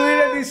sale en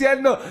Twitter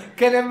diciendo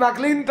que en el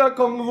McClintock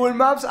con Google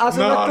Maps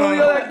hace un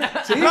estudio de...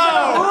 Sí,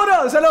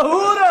 se lo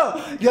juro.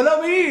 Yo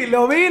lo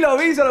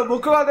vi, se lo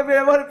busco cuando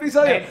terminemos el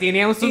episodio.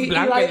 Tenía un sud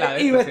blanco en la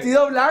de y esto,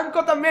 vestido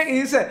blanco también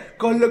y dice,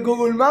 con los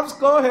Google Maps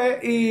coge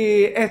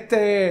y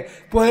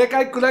puede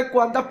calcular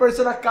cuántas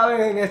personas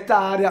caben en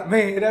esta área.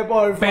 Mire,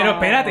 por favor. Pero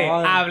espérate,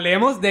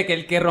 hablemos de que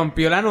el que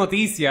rompió la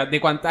noticia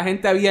de cuánta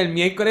gente había el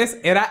miércoles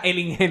era el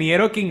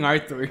ingeniero King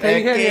Arthur. ¿Qué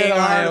ingeniero?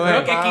 King Arthur,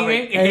 Creo que papi.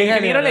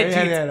 ingeniero legit.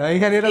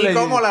 Ingeniero ¿Y legit.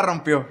 cómo la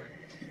rompió?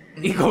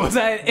 Y como, o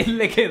sea, él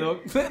le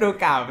quedó, pero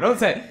cabrón, o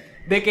sea,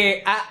 de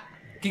que a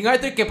King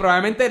Arthur, que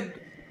probablemente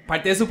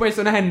parte de su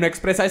personaje no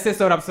expresarse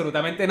sobre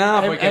absolutamente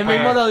nada, porque Él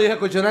mismo lo dijo,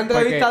 escuché una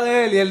entrevista Porque-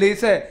 de él y él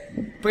dice,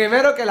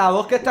 primero que la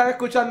voz que están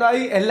escuchando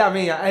ahí es la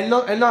mía. Él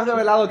no ha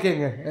revelado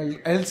quién es.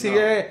 Él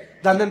sigue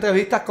dando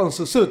entrevistas con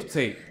su suit.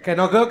 Sí. Que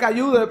no creo que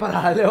ayude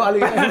para darle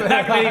validez.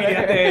 la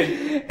credibilidad de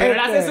él. Pero él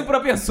hace Este, su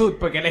propio suit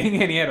porque él es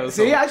ingeniero.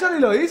 Sí, actually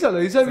lo hizo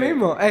él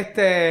mismo.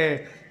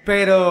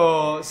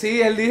 Pero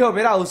sí, él dijo,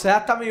 mira, usé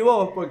hasta mi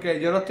voz porque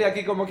yo no estoy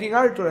aquí como King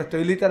Arthur,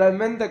 estoy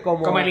literalmente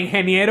como el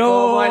ingeniero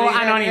como el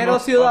ingeniero anónimo.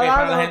 ciudadano. Ok,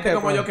 para la gente que,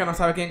 como pues, yo que no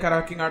sabe quién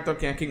carajo es King Arthur,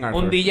 ¿quién es King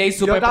Arthur? Un DJ yo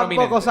súper tampoco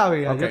prominente.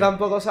 sabía, Ok. yo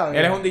tampoco sabía.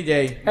 Él es un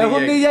DJ. Es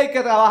un DJ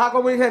que trabaja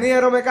como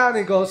ingeniero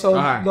mecánico,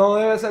 Ajá. no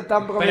debe ser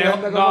tan Pero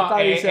prominente como no,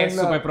 está es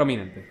diciendo. súper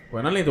prominente.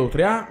 Bueno, en la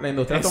industria Es todo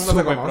el mundo se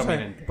súper conoce.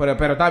 prominente.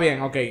 Pero está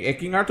bien, ok.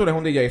 King Arthur es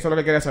un DJ, eso es lo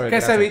que quería saber.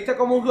 Que se gracias. viste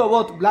como un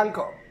robot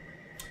blanco.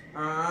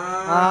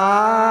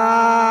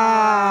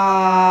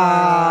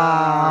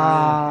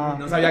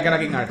 No sabía que era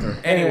King Arthur.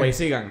 Anyway,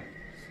 sigan.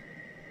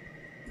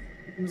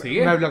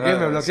 ¿Sigue? Me bloqueé,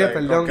 sí,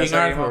 perdón. ¿qué King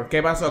Arthur,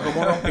 ¿qué pasó?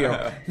 ¿Cómo rompió?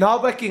 No,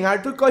 pues King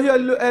Arthur cogió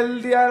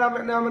el día de la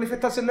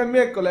manifestación del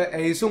miércoles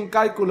e hizo un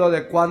cálculo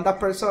de cuántas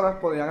personas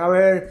podían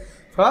haber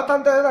Fue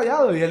bastante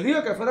detallado y él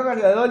dijo que fueron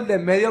alrededor de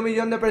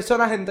 500,000 de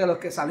personas entre los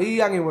que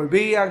salían y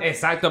volvían.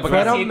 Exacto, porque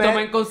Fueron así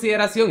toma en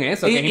consideración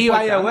eso, que es Y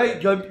by the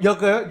importante.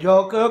 way,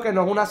 yo creo que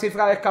no es una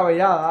cifra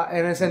descabellada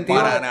en el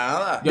sentido Para de,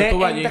 nada. Yo de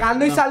estuve allí.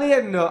 entrando y No.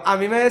 saliendo. A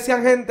mí me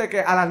decían gente que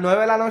a las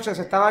 9 de la noche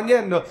se estaban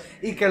yendo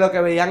y que lo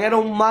que veían era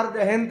un mar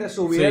de gente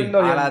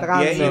subiendo y A las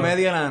entrando. 10:30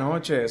 de la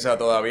noche, o sea,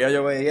 todavía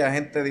yo veía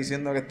gente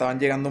diciendo que estaban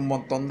llegando un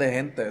montón de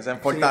gente. O sea, en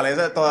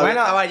Fortaleza todavía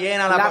estaba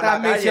llena la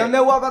transmisión calle. de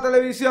Guapa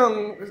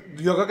Televisión,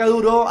 yo creo que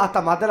duró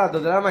hasta más de las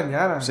 2 de la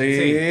mañana.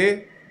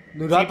 Sí.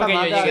 Duró Sí, hasta porque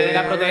más yo llegué de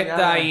la las 2 de protesta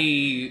mañana.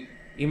 y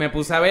me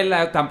puse a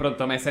verla, tan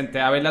pronto me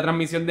senté a ver la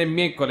transmisión del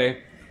miércoles.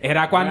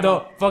 Era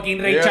cuando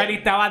fucking Ray Yeah. Charlie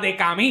estaba de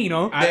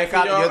camino. Alex y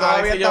yo todavía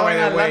Alex y estaba en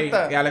by the way,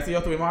 Atlanta. y Alex y yo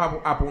estuvimos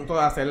a punto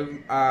de ser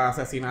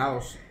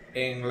asesinados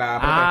en la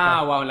protesta.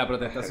 Ah, wow, en la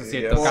protesta, eso es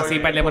cierto. Dios. Casi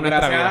perdemos nuestra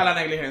Gracias a vida. la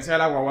negligencia de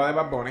la guagua de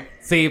Bad Bunny.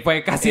 Sí,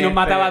 pues casi nos Este,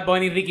 mataba Bad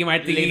Bunny, Ricky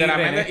Martin y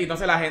Literalmente, René. y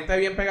entonces la gente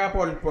bien pegada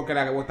porque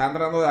estaban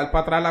tratando de dar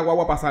para atrás la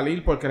guagua para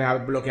salir porque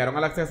les bloquearon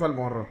el acceso al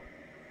morro.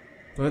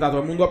 Entonces está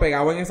todo el mundo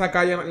pegado en esa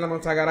calle, en la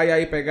Monsagaraya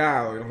ahí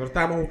pegado. Y nosotros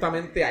estábamos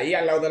justamente ahí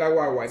al lado de la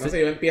guagua. Entonces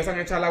ellos empiezan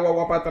a echar la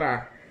guagua para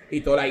atrás.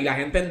 Y la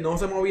gente no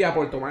se movía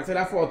por tomarse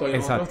la foto. Y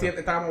Exacto. nosotros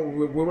estábamos,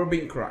 we were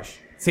being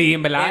crushed. Sí,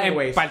 en verdad, en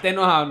Anyways. parte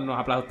nos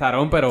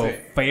aplastaron, pero Sí.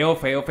 feo.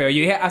 Yo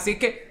dije, así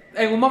que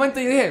en un momento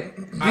yo dije,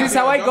 Ah, this is sí,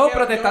 how I yo go quiero-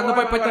 protestando yo,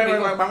 por Puerto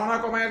whatever, Rico. Vamos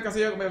a comer, qué sé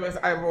yo,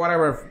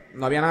 whatever.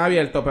 No había nada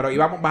abierto, pero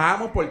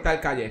bajamos por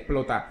tal calle,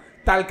 explota.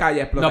 Tal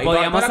calle explota. No Y todo-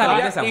 podíamos esto era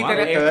salir de todavía- San Juan.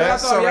 y esto era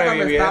Ustedes todavía cuando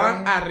sobrevivieron.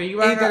 estaban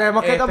arriba. Y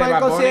tenemos que tomar en Bad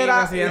Bunny,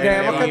 consideración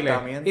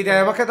así, y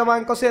tenemos que tomar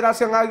en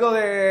consideración algo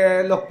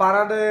de los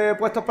panas de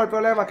Puestos por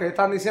Problemas que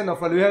están diciendo,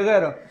 fue Luis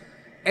Helguero.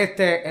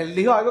 Él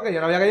dijo algo que yo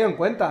no había caído en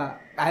cuenta.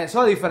 A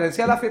eso, a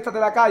diferencia de las fiestas de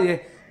la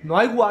calle, no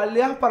hay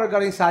guardias para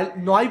organizar,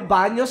 no hay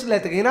baños,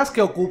 letrinas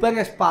que ocupen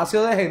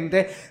espacio de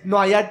gente, no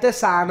hay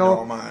artesanos.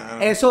 No,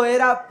 mano. Eso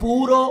era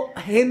puro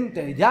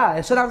gente, ya.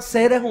 Eso eran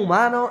seres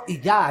humanos y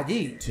ya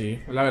allí.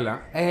 Sí, la verdad.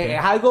 Es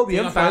algo Sí,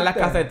 bien no estaban las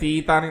fuerte.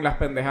 casetitas ni las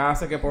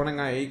pendejadas que ponen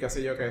ahí, qué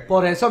sé yo qué.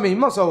 Por eso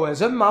mismo, eso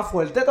es más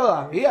fuerte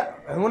todavía.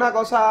 Es una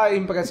cosa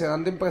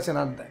impresionante.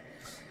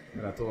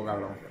 Mira, estuvo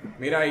cabrón.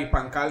 Mira, y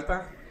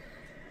pancarta.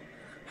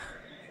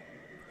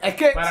 Es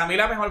que Para mí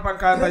la mejor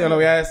pancarta, yo lo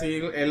voy a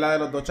decir, es la de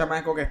los dos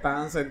chamacos que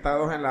estaban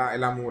sentados en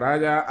la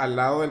muralla al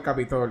lado del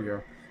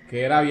Capitolio.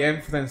 Que era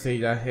bien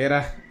sencilla,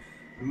 era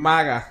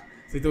maga.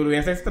 Si tú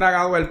hubieses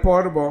tragado el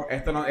polvo,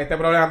 este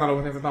problema no lo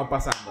hubiese estado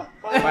pasando.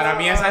 Para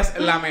mí esa es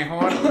la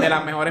mejor, de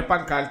las mejores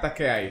pancartas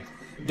que hay.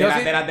 Yo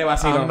sí- De las de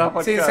vacilón. Anda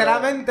por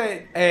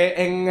sinceramente,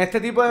 en este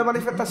tipo de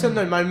manifestación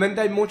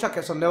normalmente hay muchas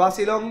que son de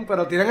vacilón,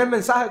 pero tienen el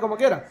mensaje como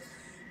quiera.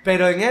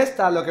 Pero en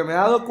esta, lo que me he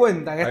dado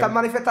cuenta, en estas Hay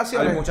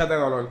manifestaciones, muchas de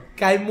dolor.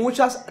 que hay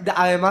muchas,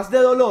 además de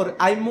dolor,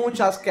 hay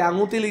muchas que han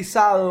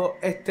utilizado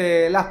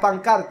las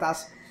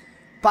pancartas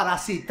para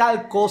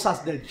citar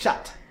cosas del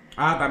chat.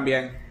 Ah,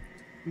 también.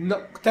 No,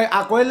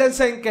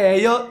 acuérdense en que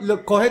ellos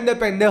lo cogen de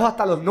pendejo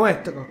hasta los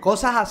nuestros,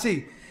 cosas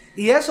así.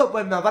 Y eso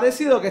pues me ha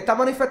parecido que esta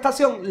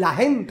manifestación, la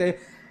gente,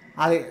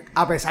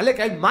 a pesar de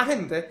que hay más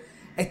gente,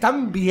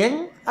 están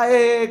bien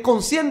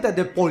conscientes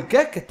de por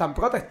qué es que están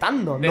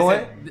protestando. No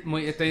es...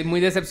 Estoy muy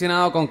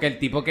decepcionado con que el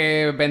tipo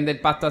que vende el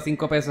pasto a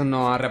 5 pesos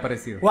no ha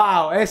reaparecido.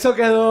 Wow, eso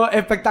quedó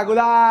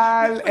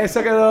espectacular,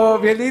 eso quedó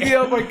bien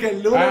nítido porque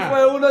el lunes Ah.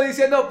 fue uno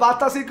diciendo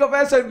pasta 5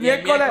 pesos, el Y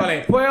el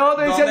miércoles fue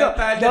otro diciendo...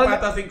 ¿Dónde está el de ¿dónde-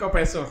 pasta a 5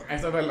 pesos?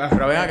 Eso es verdad.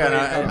 Pero ven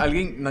acá,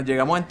 alguien, nos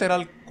llegamos a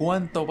enterar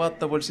cuánto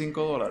pasta por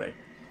 $5.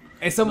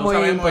 Eso es No muy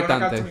sabemos,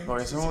 importante. era una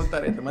Por eso me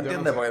gustaría, ¿tú me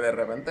entiendes? sé. Porque de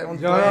repente un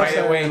Yo no By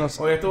sé, the way, no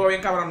sé. hoy estuvo bien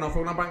cabrón, no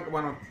fue una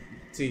bueno,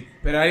 sí,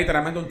 pero era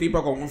literalmente un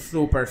tipo con un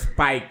super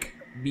spike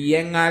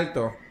bien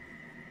alto,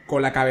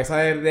 con la cabeza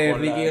de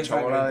Con la Ricky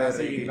chola de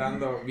así, Ricky.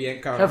 dando bien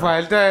Qué cabrón.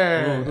 fuerte.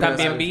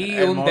 También vi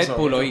Hermoso. un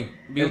Deadpool hoy.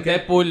 Vi un ¿El qué?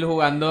 Deadpool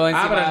jugando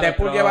encima pero el del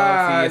Deadpool otro.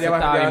 lleva- Sí, eso lleva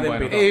estaba bien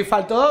tiempito. bueno. Y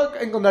faltó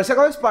encontrarse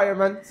con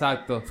Spider-Man.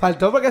 Exacto.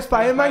 Faltó porque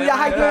Spider-Man ya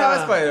Spider-Man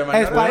ya hypeó. Spider-Man.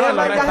 Spider-Man No, lo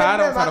ya arrestaron,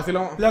 hypeó. o sea, no, sí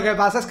lo- Lo que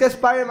pasa es que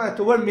Spider-Man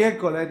estuvo el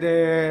miércoles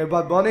de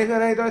Bad Bunny y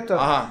todo esto.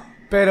 Ajá.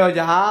 Pero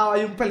ya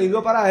hay un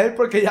peligro para él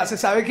porque ya se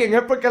sabe quién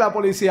es porque la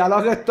policía lo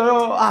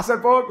arrestó hace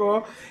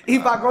poco. Y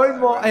para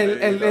colmo,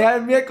 el día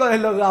del miércoles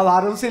lo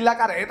grabaron sin la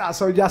careta.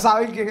 So, ya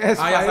saben quién es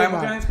Ah, ya Spider-Man. sabemos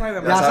quién es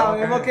Spider-Man. Ya Ya sabemos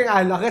sabemos quién es.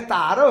 A él lo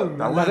arrestaron.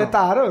 Está Lo bueno.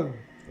 arrestaron.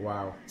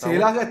 Wow. Sí,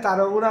 lo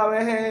arrestaron una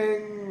vez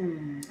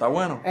en... Está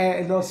bueno.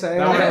 No sé.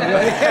 Está bueno.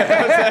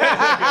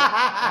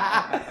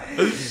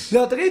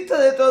 Lo triste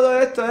de todo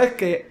esto es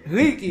que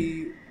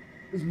Ricky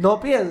no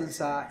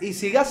piensa y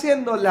sigue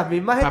haciendo las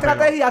mismas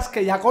estrategias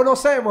que ya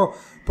conocemos.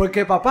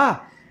 Porque,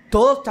 papá,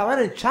 todo estaba en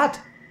el chat.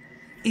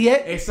 Y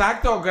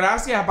Exacto,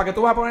 gracias. ¿Para qué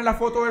tú vas a poner la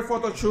foto del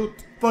photoshoot?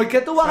 ¿por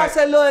qué tú vas a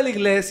hacer lo de la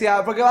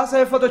iglesia? ¿Por qué vas a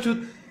hacer el photoshoot?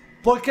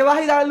 ¿Por qué vas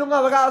a ir a darle un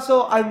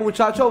abrazo al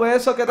muchacho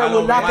beso que te A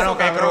lo burlaste? mano,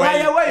 qué cruel.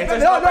 Vaya, güey, Eso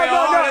es no, lo no, peor,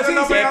 no, eso sí, es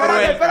lo sí,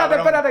 peor, espérate,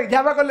 cabrón.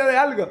 ya me acordé de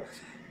algo.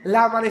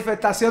 La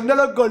manifestación de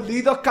los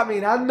gorditos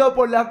caminando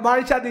por las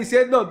marchas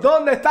diciendo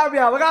 ¿dónde está mi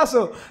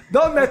abrazo?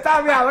 ¿Dónde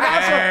está mi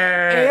abrazo?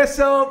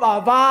 Eso,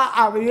 papá,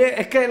 a mí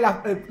es que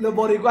los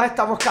boricuas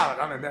estamos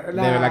cabrones. De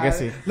verdad que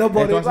sí. Los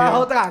boricuas Esto ha es sido-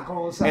 otra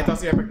cosa. Esto ha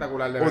sido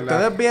espectacular, de verdad.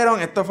 Ustedes vieron,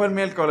 esto fue el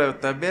miércoles,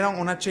 ustedes vieron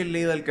una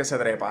cheerleader que se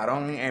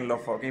treparon en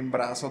los fucking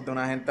brazos de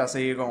una gente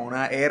así con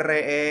una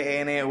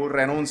RENU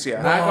renuncia.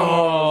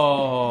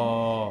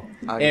 Oh.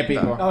 Aquí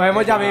Épico. está. Lo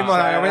vemos ya mismo,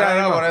 lo Ah, vemos ya no,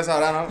 mismo. por eso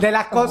ahora no. De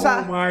las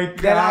cosas, Oh my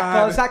de las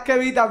God. cosas que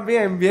vi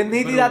también, bien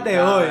nítidas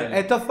de hoy. Brutal.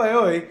 Esto fue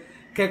hoy,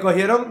 que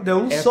cogieron de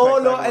un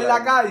solo en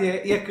la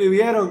calle y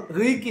escribieron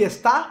Ricky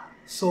está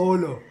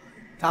solo.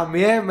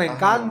 También me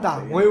encanta.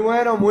 Muy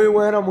bueno, muy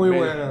bueno, muy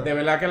bueno. De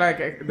verdad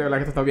que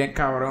esto está bien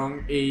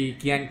cabrón. Y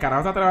quien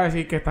carajo se atreve a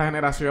decir que esta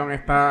generación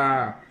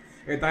esta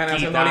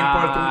generación no le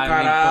importa un No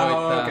carajo,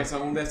 importa. que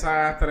son un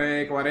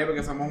desastre,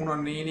 que somos unos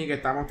ninis, que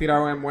estamos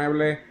tirados en el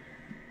mueble.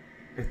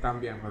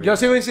 Están bien, jodidos. Yo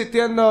sigo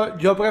insistiendo,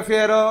 yo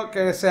prefiero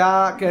que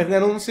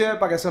renuncie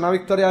para que sea una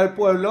victoria del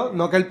pueblo,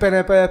 no que el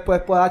PNP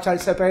después pueda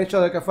echarse pecho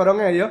de que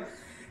fueron ellos.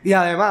 Y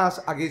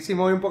además, aquí sí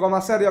me voy un poco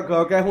más serio,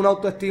 creo que es una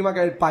autoestima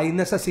que el país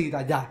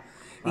necesita ya.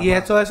 Y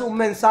esto es un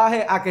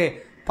mensaje a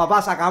que,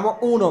 papá, sacamos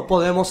uno,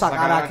 podemos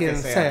sacar a quien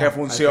sea. Que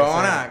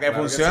funciona, que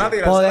Claro funciona. que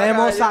sí. tirarse a la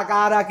Podemos calle.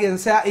 sacar a quien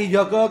sea. Y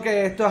yo creo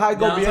que esto es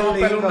algo Ya no bien somos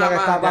lindo pelus lo que nada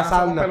está más, ya no somos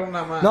pasando. pelus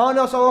nada más.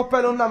 No somos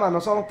pelus nada más,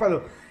 no somos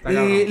pelus. Está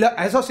Y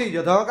cabrón. eso sí,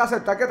 yo tengo que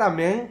aceptar que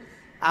también,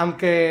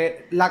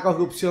 aunque la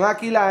corrupción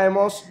aquí la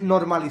hemos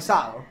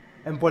normalizado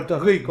en Puerto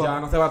Rico, Ya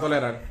no se va a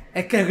tolerar.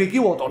 es que Ricky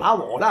botó la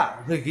bola.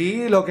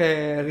 Ricky botó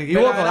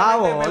la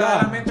bola.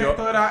 Verdaderamente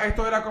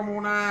esto era como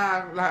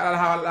una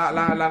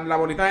la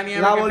bolita de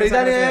nieve. La que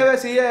bolita de empieza a nieve,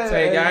 crecer. sí,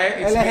 Ya es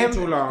el way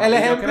ejemplo, too long. el Y yo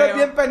ejemplo creo- es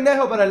bien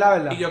pendejo, pero es la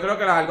verdad. Y yo creo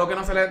que algo que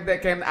no se le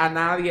que a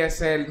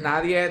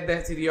nadie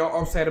decidió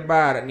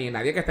observar, ni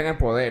nadie que esté en el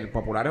poder,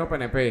 populares o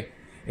PNP,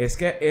 es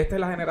que esta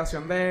es la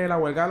generación de la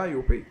huelga de la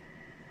UPI.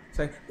 O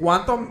sea,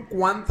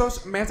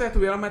 ¿cuántos meses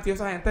estuvieron metidos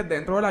esa gente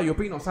dentro de la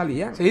UPI y no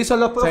salían? Sí, son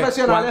los O sea,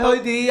 profesionales ¿cuánto- hoy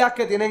día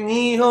que tienen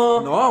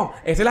hijos. No,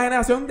 esa es la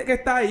generación que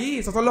está ahí.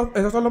 Esos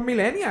son los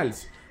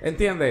millennials.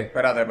 ¿Entiendes?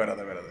 Espérate.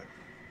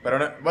 Pero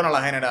bueno,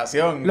 la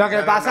generación. Lo que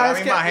No pasa la es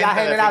que misma la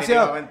gente, generación,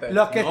 definitivamente.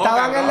 los que No, estaban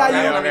cabrón, en la es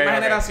la UPI, misma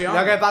generación.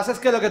 lo que pasa es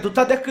que lo que tú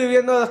estás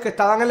describiendo de los que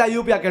estaban en la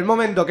UPI aquel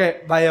momento,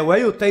 que, vaya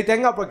güey, usted y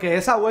tenga, porque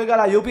esa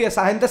huelga de la UPI,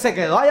 esa gente se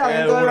quedó allá Qué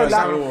adentro de duro verdad.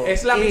 esa hubo.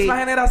 Es la misma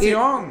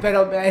generación.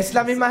 Pero es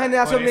la misma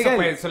generación, Por eso, Miguel.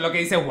 pues, eso es lo que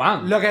dice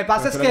Juan. Lo que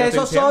pasa Pues es es lo que que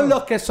esos estoy son diciendo.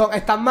 los que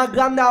están más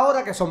grandes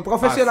ahora, que son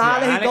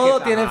profesionales y Faciales, todo,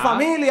 que tienen ajá.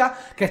 familia,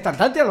 que están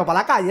tirando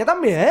para la calle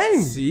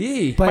también.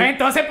 Sí. Pues, Pues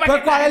entonces, ¿para pues,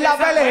 qué ¿cuál es la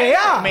traes esa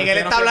pelea? Miguel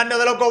está hablando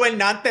de los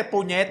gobernantes,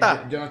 puñeta.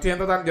 Yo no estoy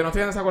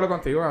en desacuerdo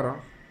contigo, cabrón.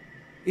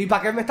 ¿Y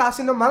para qué me estás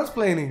haciendo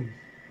mansplaining?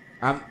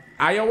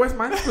 I always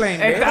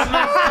mansplain. Estás bitch.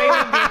 más bien,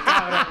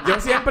 cabrón. Yo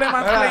siempre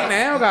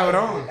mansplaineo,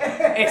 cabrón.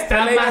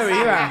 Estás Ley más de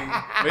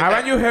vida.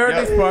 Haven't you heard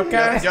this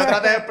podcast? Yo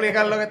traté de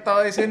explicar lo que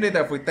estaba diciendo y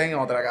te fuiste en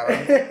otra, cabrón.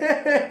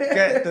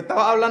 Que tú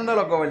estabas hablando de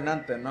los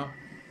gobernantes, ¿no?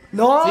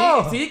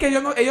 ¡No! Sí, que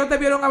ellos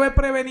debieron haber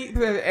prevenido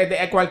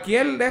de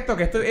cualquier de esto,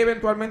 que esto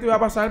eventualmente iba a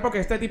pasar, porque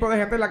este tipo de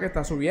gente es la que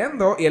está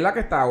subiendo y es la que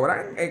está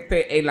ahora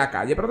en la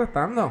calle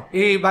protestando.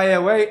 Y, by the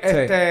way,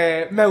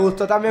 me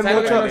gustó también ¿Sabes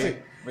lo que mucho. quiero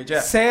decir?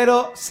 Michelle.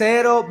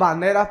 Cero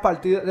banderas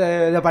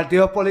de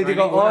partidos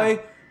políticos ninguna. hoy.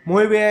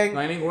 Muy bien. No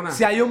hay ninguna.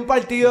 Si hay un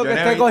partido Yo que no he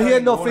esté visto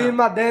cogiendo ninguna.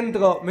 firmas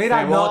dentro, mira,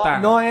 Se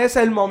votan. no es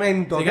el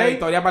momento. Así que ¿ok?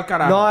 victoria para el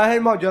carajo. No es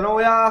el yo no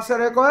voy a hacer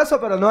eco de eso,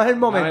 pero no es el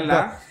momento.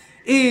 verdad.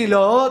 Y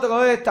lo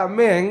otro es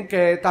también,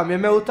 que también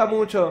me gusta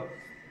mucho,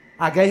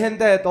 aquí hay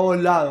gente de todos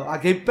lados.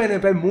 Aquí hay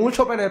PNP,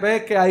 mucho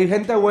PNP, que hay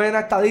gente buena,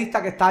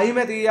 estadista, que está ahí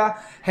metida.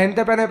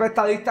 Gente PNP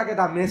estadista que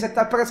también se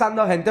está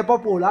expresando. Gente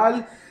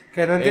popular,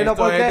 que no entiendo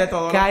Esto por es qué. de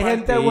todos Que los hay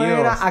gente partidos.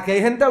 buena, aquí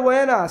hay gente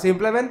buena.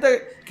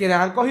 Simplemente quienes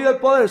han cogido el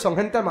poder son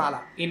gente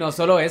mala. Y no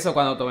solo eso,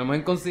 cuando tomemos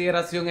en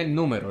consideración el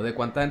número de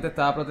cuánta gente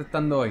estaba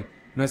protestando hoy,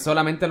 no es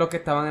solamente los que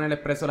estaban en el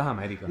Expreso de las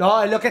Américas.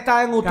 No, es lo que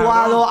está en Utuado,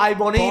 Cabrón, hay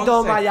Bonito,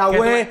 Ponce,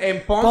 Mayagüez. que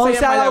en Ponce y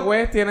en ha dado-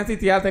 Mayagüez tenían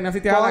sitiada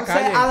la Ponce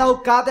calle. ha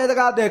dado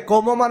cátedra de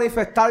cómo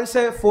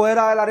manifestarse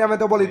fuera del área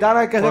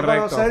metropolitana. Hay que Correcto.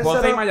 reconocérselo.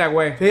 Ponce y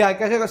Mayagüez. Sí, hay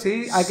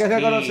que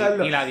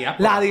reconocerlo. y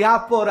la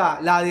diáspora.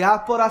 La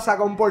diáspora se ha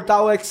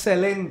comportado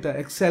excelente,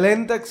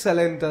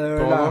 de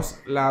verdad. Todos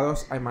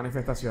lados hay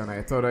manifestaciones.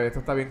 Esto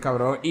está bien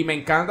cabrón. Y me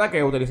encanta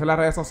que utilicen las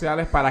redes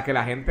sociales para que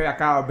la gente de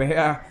acá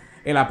vea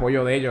el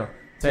apoyo de ellos.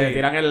 Se Sí.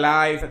 tiran el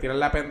live, se tiran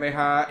la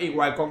pendeja,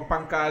 igual con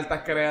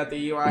pancartas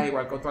creativas,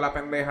 igual con toda la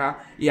pendeja.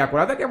 Y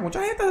acuérdate que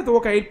mucha gente se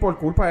tuvo que ir por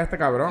culpa de este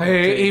cabrón. Sí,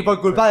 y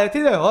por culpa de este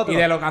y de otro. Y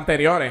de los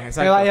anteriores, Que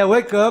exacto. vaya,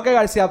 güey, creo que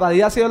García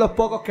Padilla ha sido de los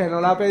pocos que no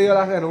le ha pedido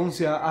la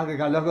renuncia a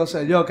Ricardo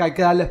Rosselló, que hay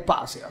que darle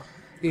espacio.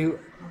 Y Ok,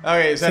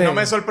 o sea, Sí. no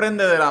me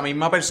sorprende de la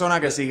misma persona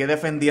que sigue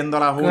defendiendo a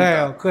la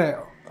Junta.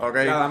 creo. Ok.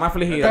 La dama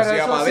afligida. Pero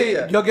García eso sí,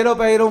 Padilla. yo quiero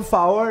pedir un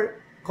favor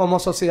como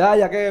sociedad,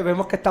 ya que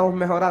vemos que estamos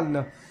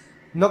mejorando.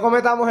 No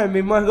cometamos el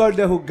mismo error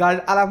de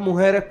juzgar a las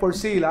mujeres por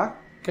sila,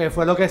 que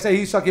fue lo que se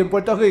hizo aquí en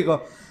Puerto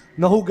Rico.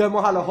 no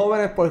juzguemos a los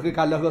jóvenes por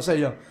Ricardo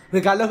Rosselló.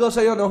 Ricardo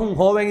Rosselló no es un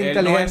joven Él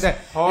inteligente,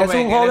 no es es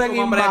un él joven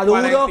hombre de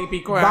inmaduro, 40 y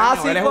pico de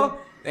años. básico.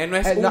 Él no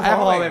es Él un no es joven.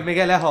 joven,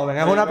 Miguel es joven,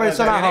 es una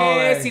persona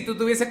joven. Si tú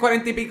tuvieses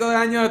 40 y pico de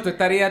años, tú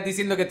estarías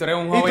diciendo que tú eres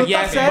un Y joven. tú Ya,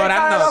 estás sí, cerca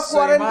llorando. de los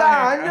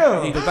 40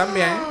 años. Y tú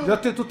también.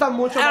 Tú estás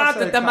mucho Ah, más tú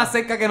cerca. estás más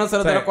cerca que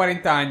nosotros de Sí. los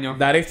 40 años.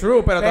 That is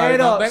true, pero todavía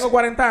Pero, no tengo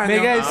 40 años.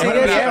 Miguel, Ah, sigue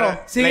pero- siendo- Pero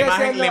sigue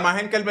siendo- la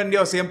imagen que él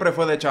vendió siempre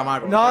fue de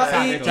chamaco. No,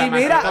 Exacto, y chamaquito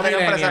mira,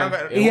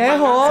 millennial. y es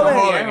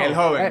joven. El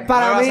joven.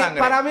 Para Nueva mí, sangre.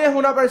 para mí es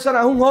una persona,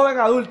 es un joven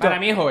adulto. Para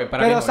mí es joven,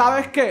 para Pero mí es joven.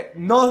 ¿sabes qué?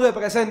 No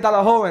representa a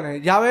los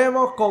jóvenes. Ya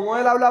vemos cómo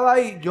él hablaba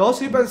ahí. Yo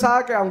sí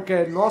pensaba que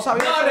aunque no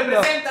sabía... ¡No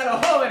representa a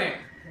los jóvenes!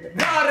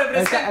 ¡No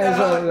representa a los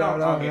Eso,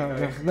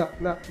 jóvenes! no.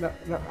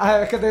 Ah,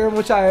 es que tengo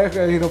mucha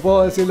eje y no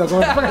puedo decirlo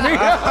como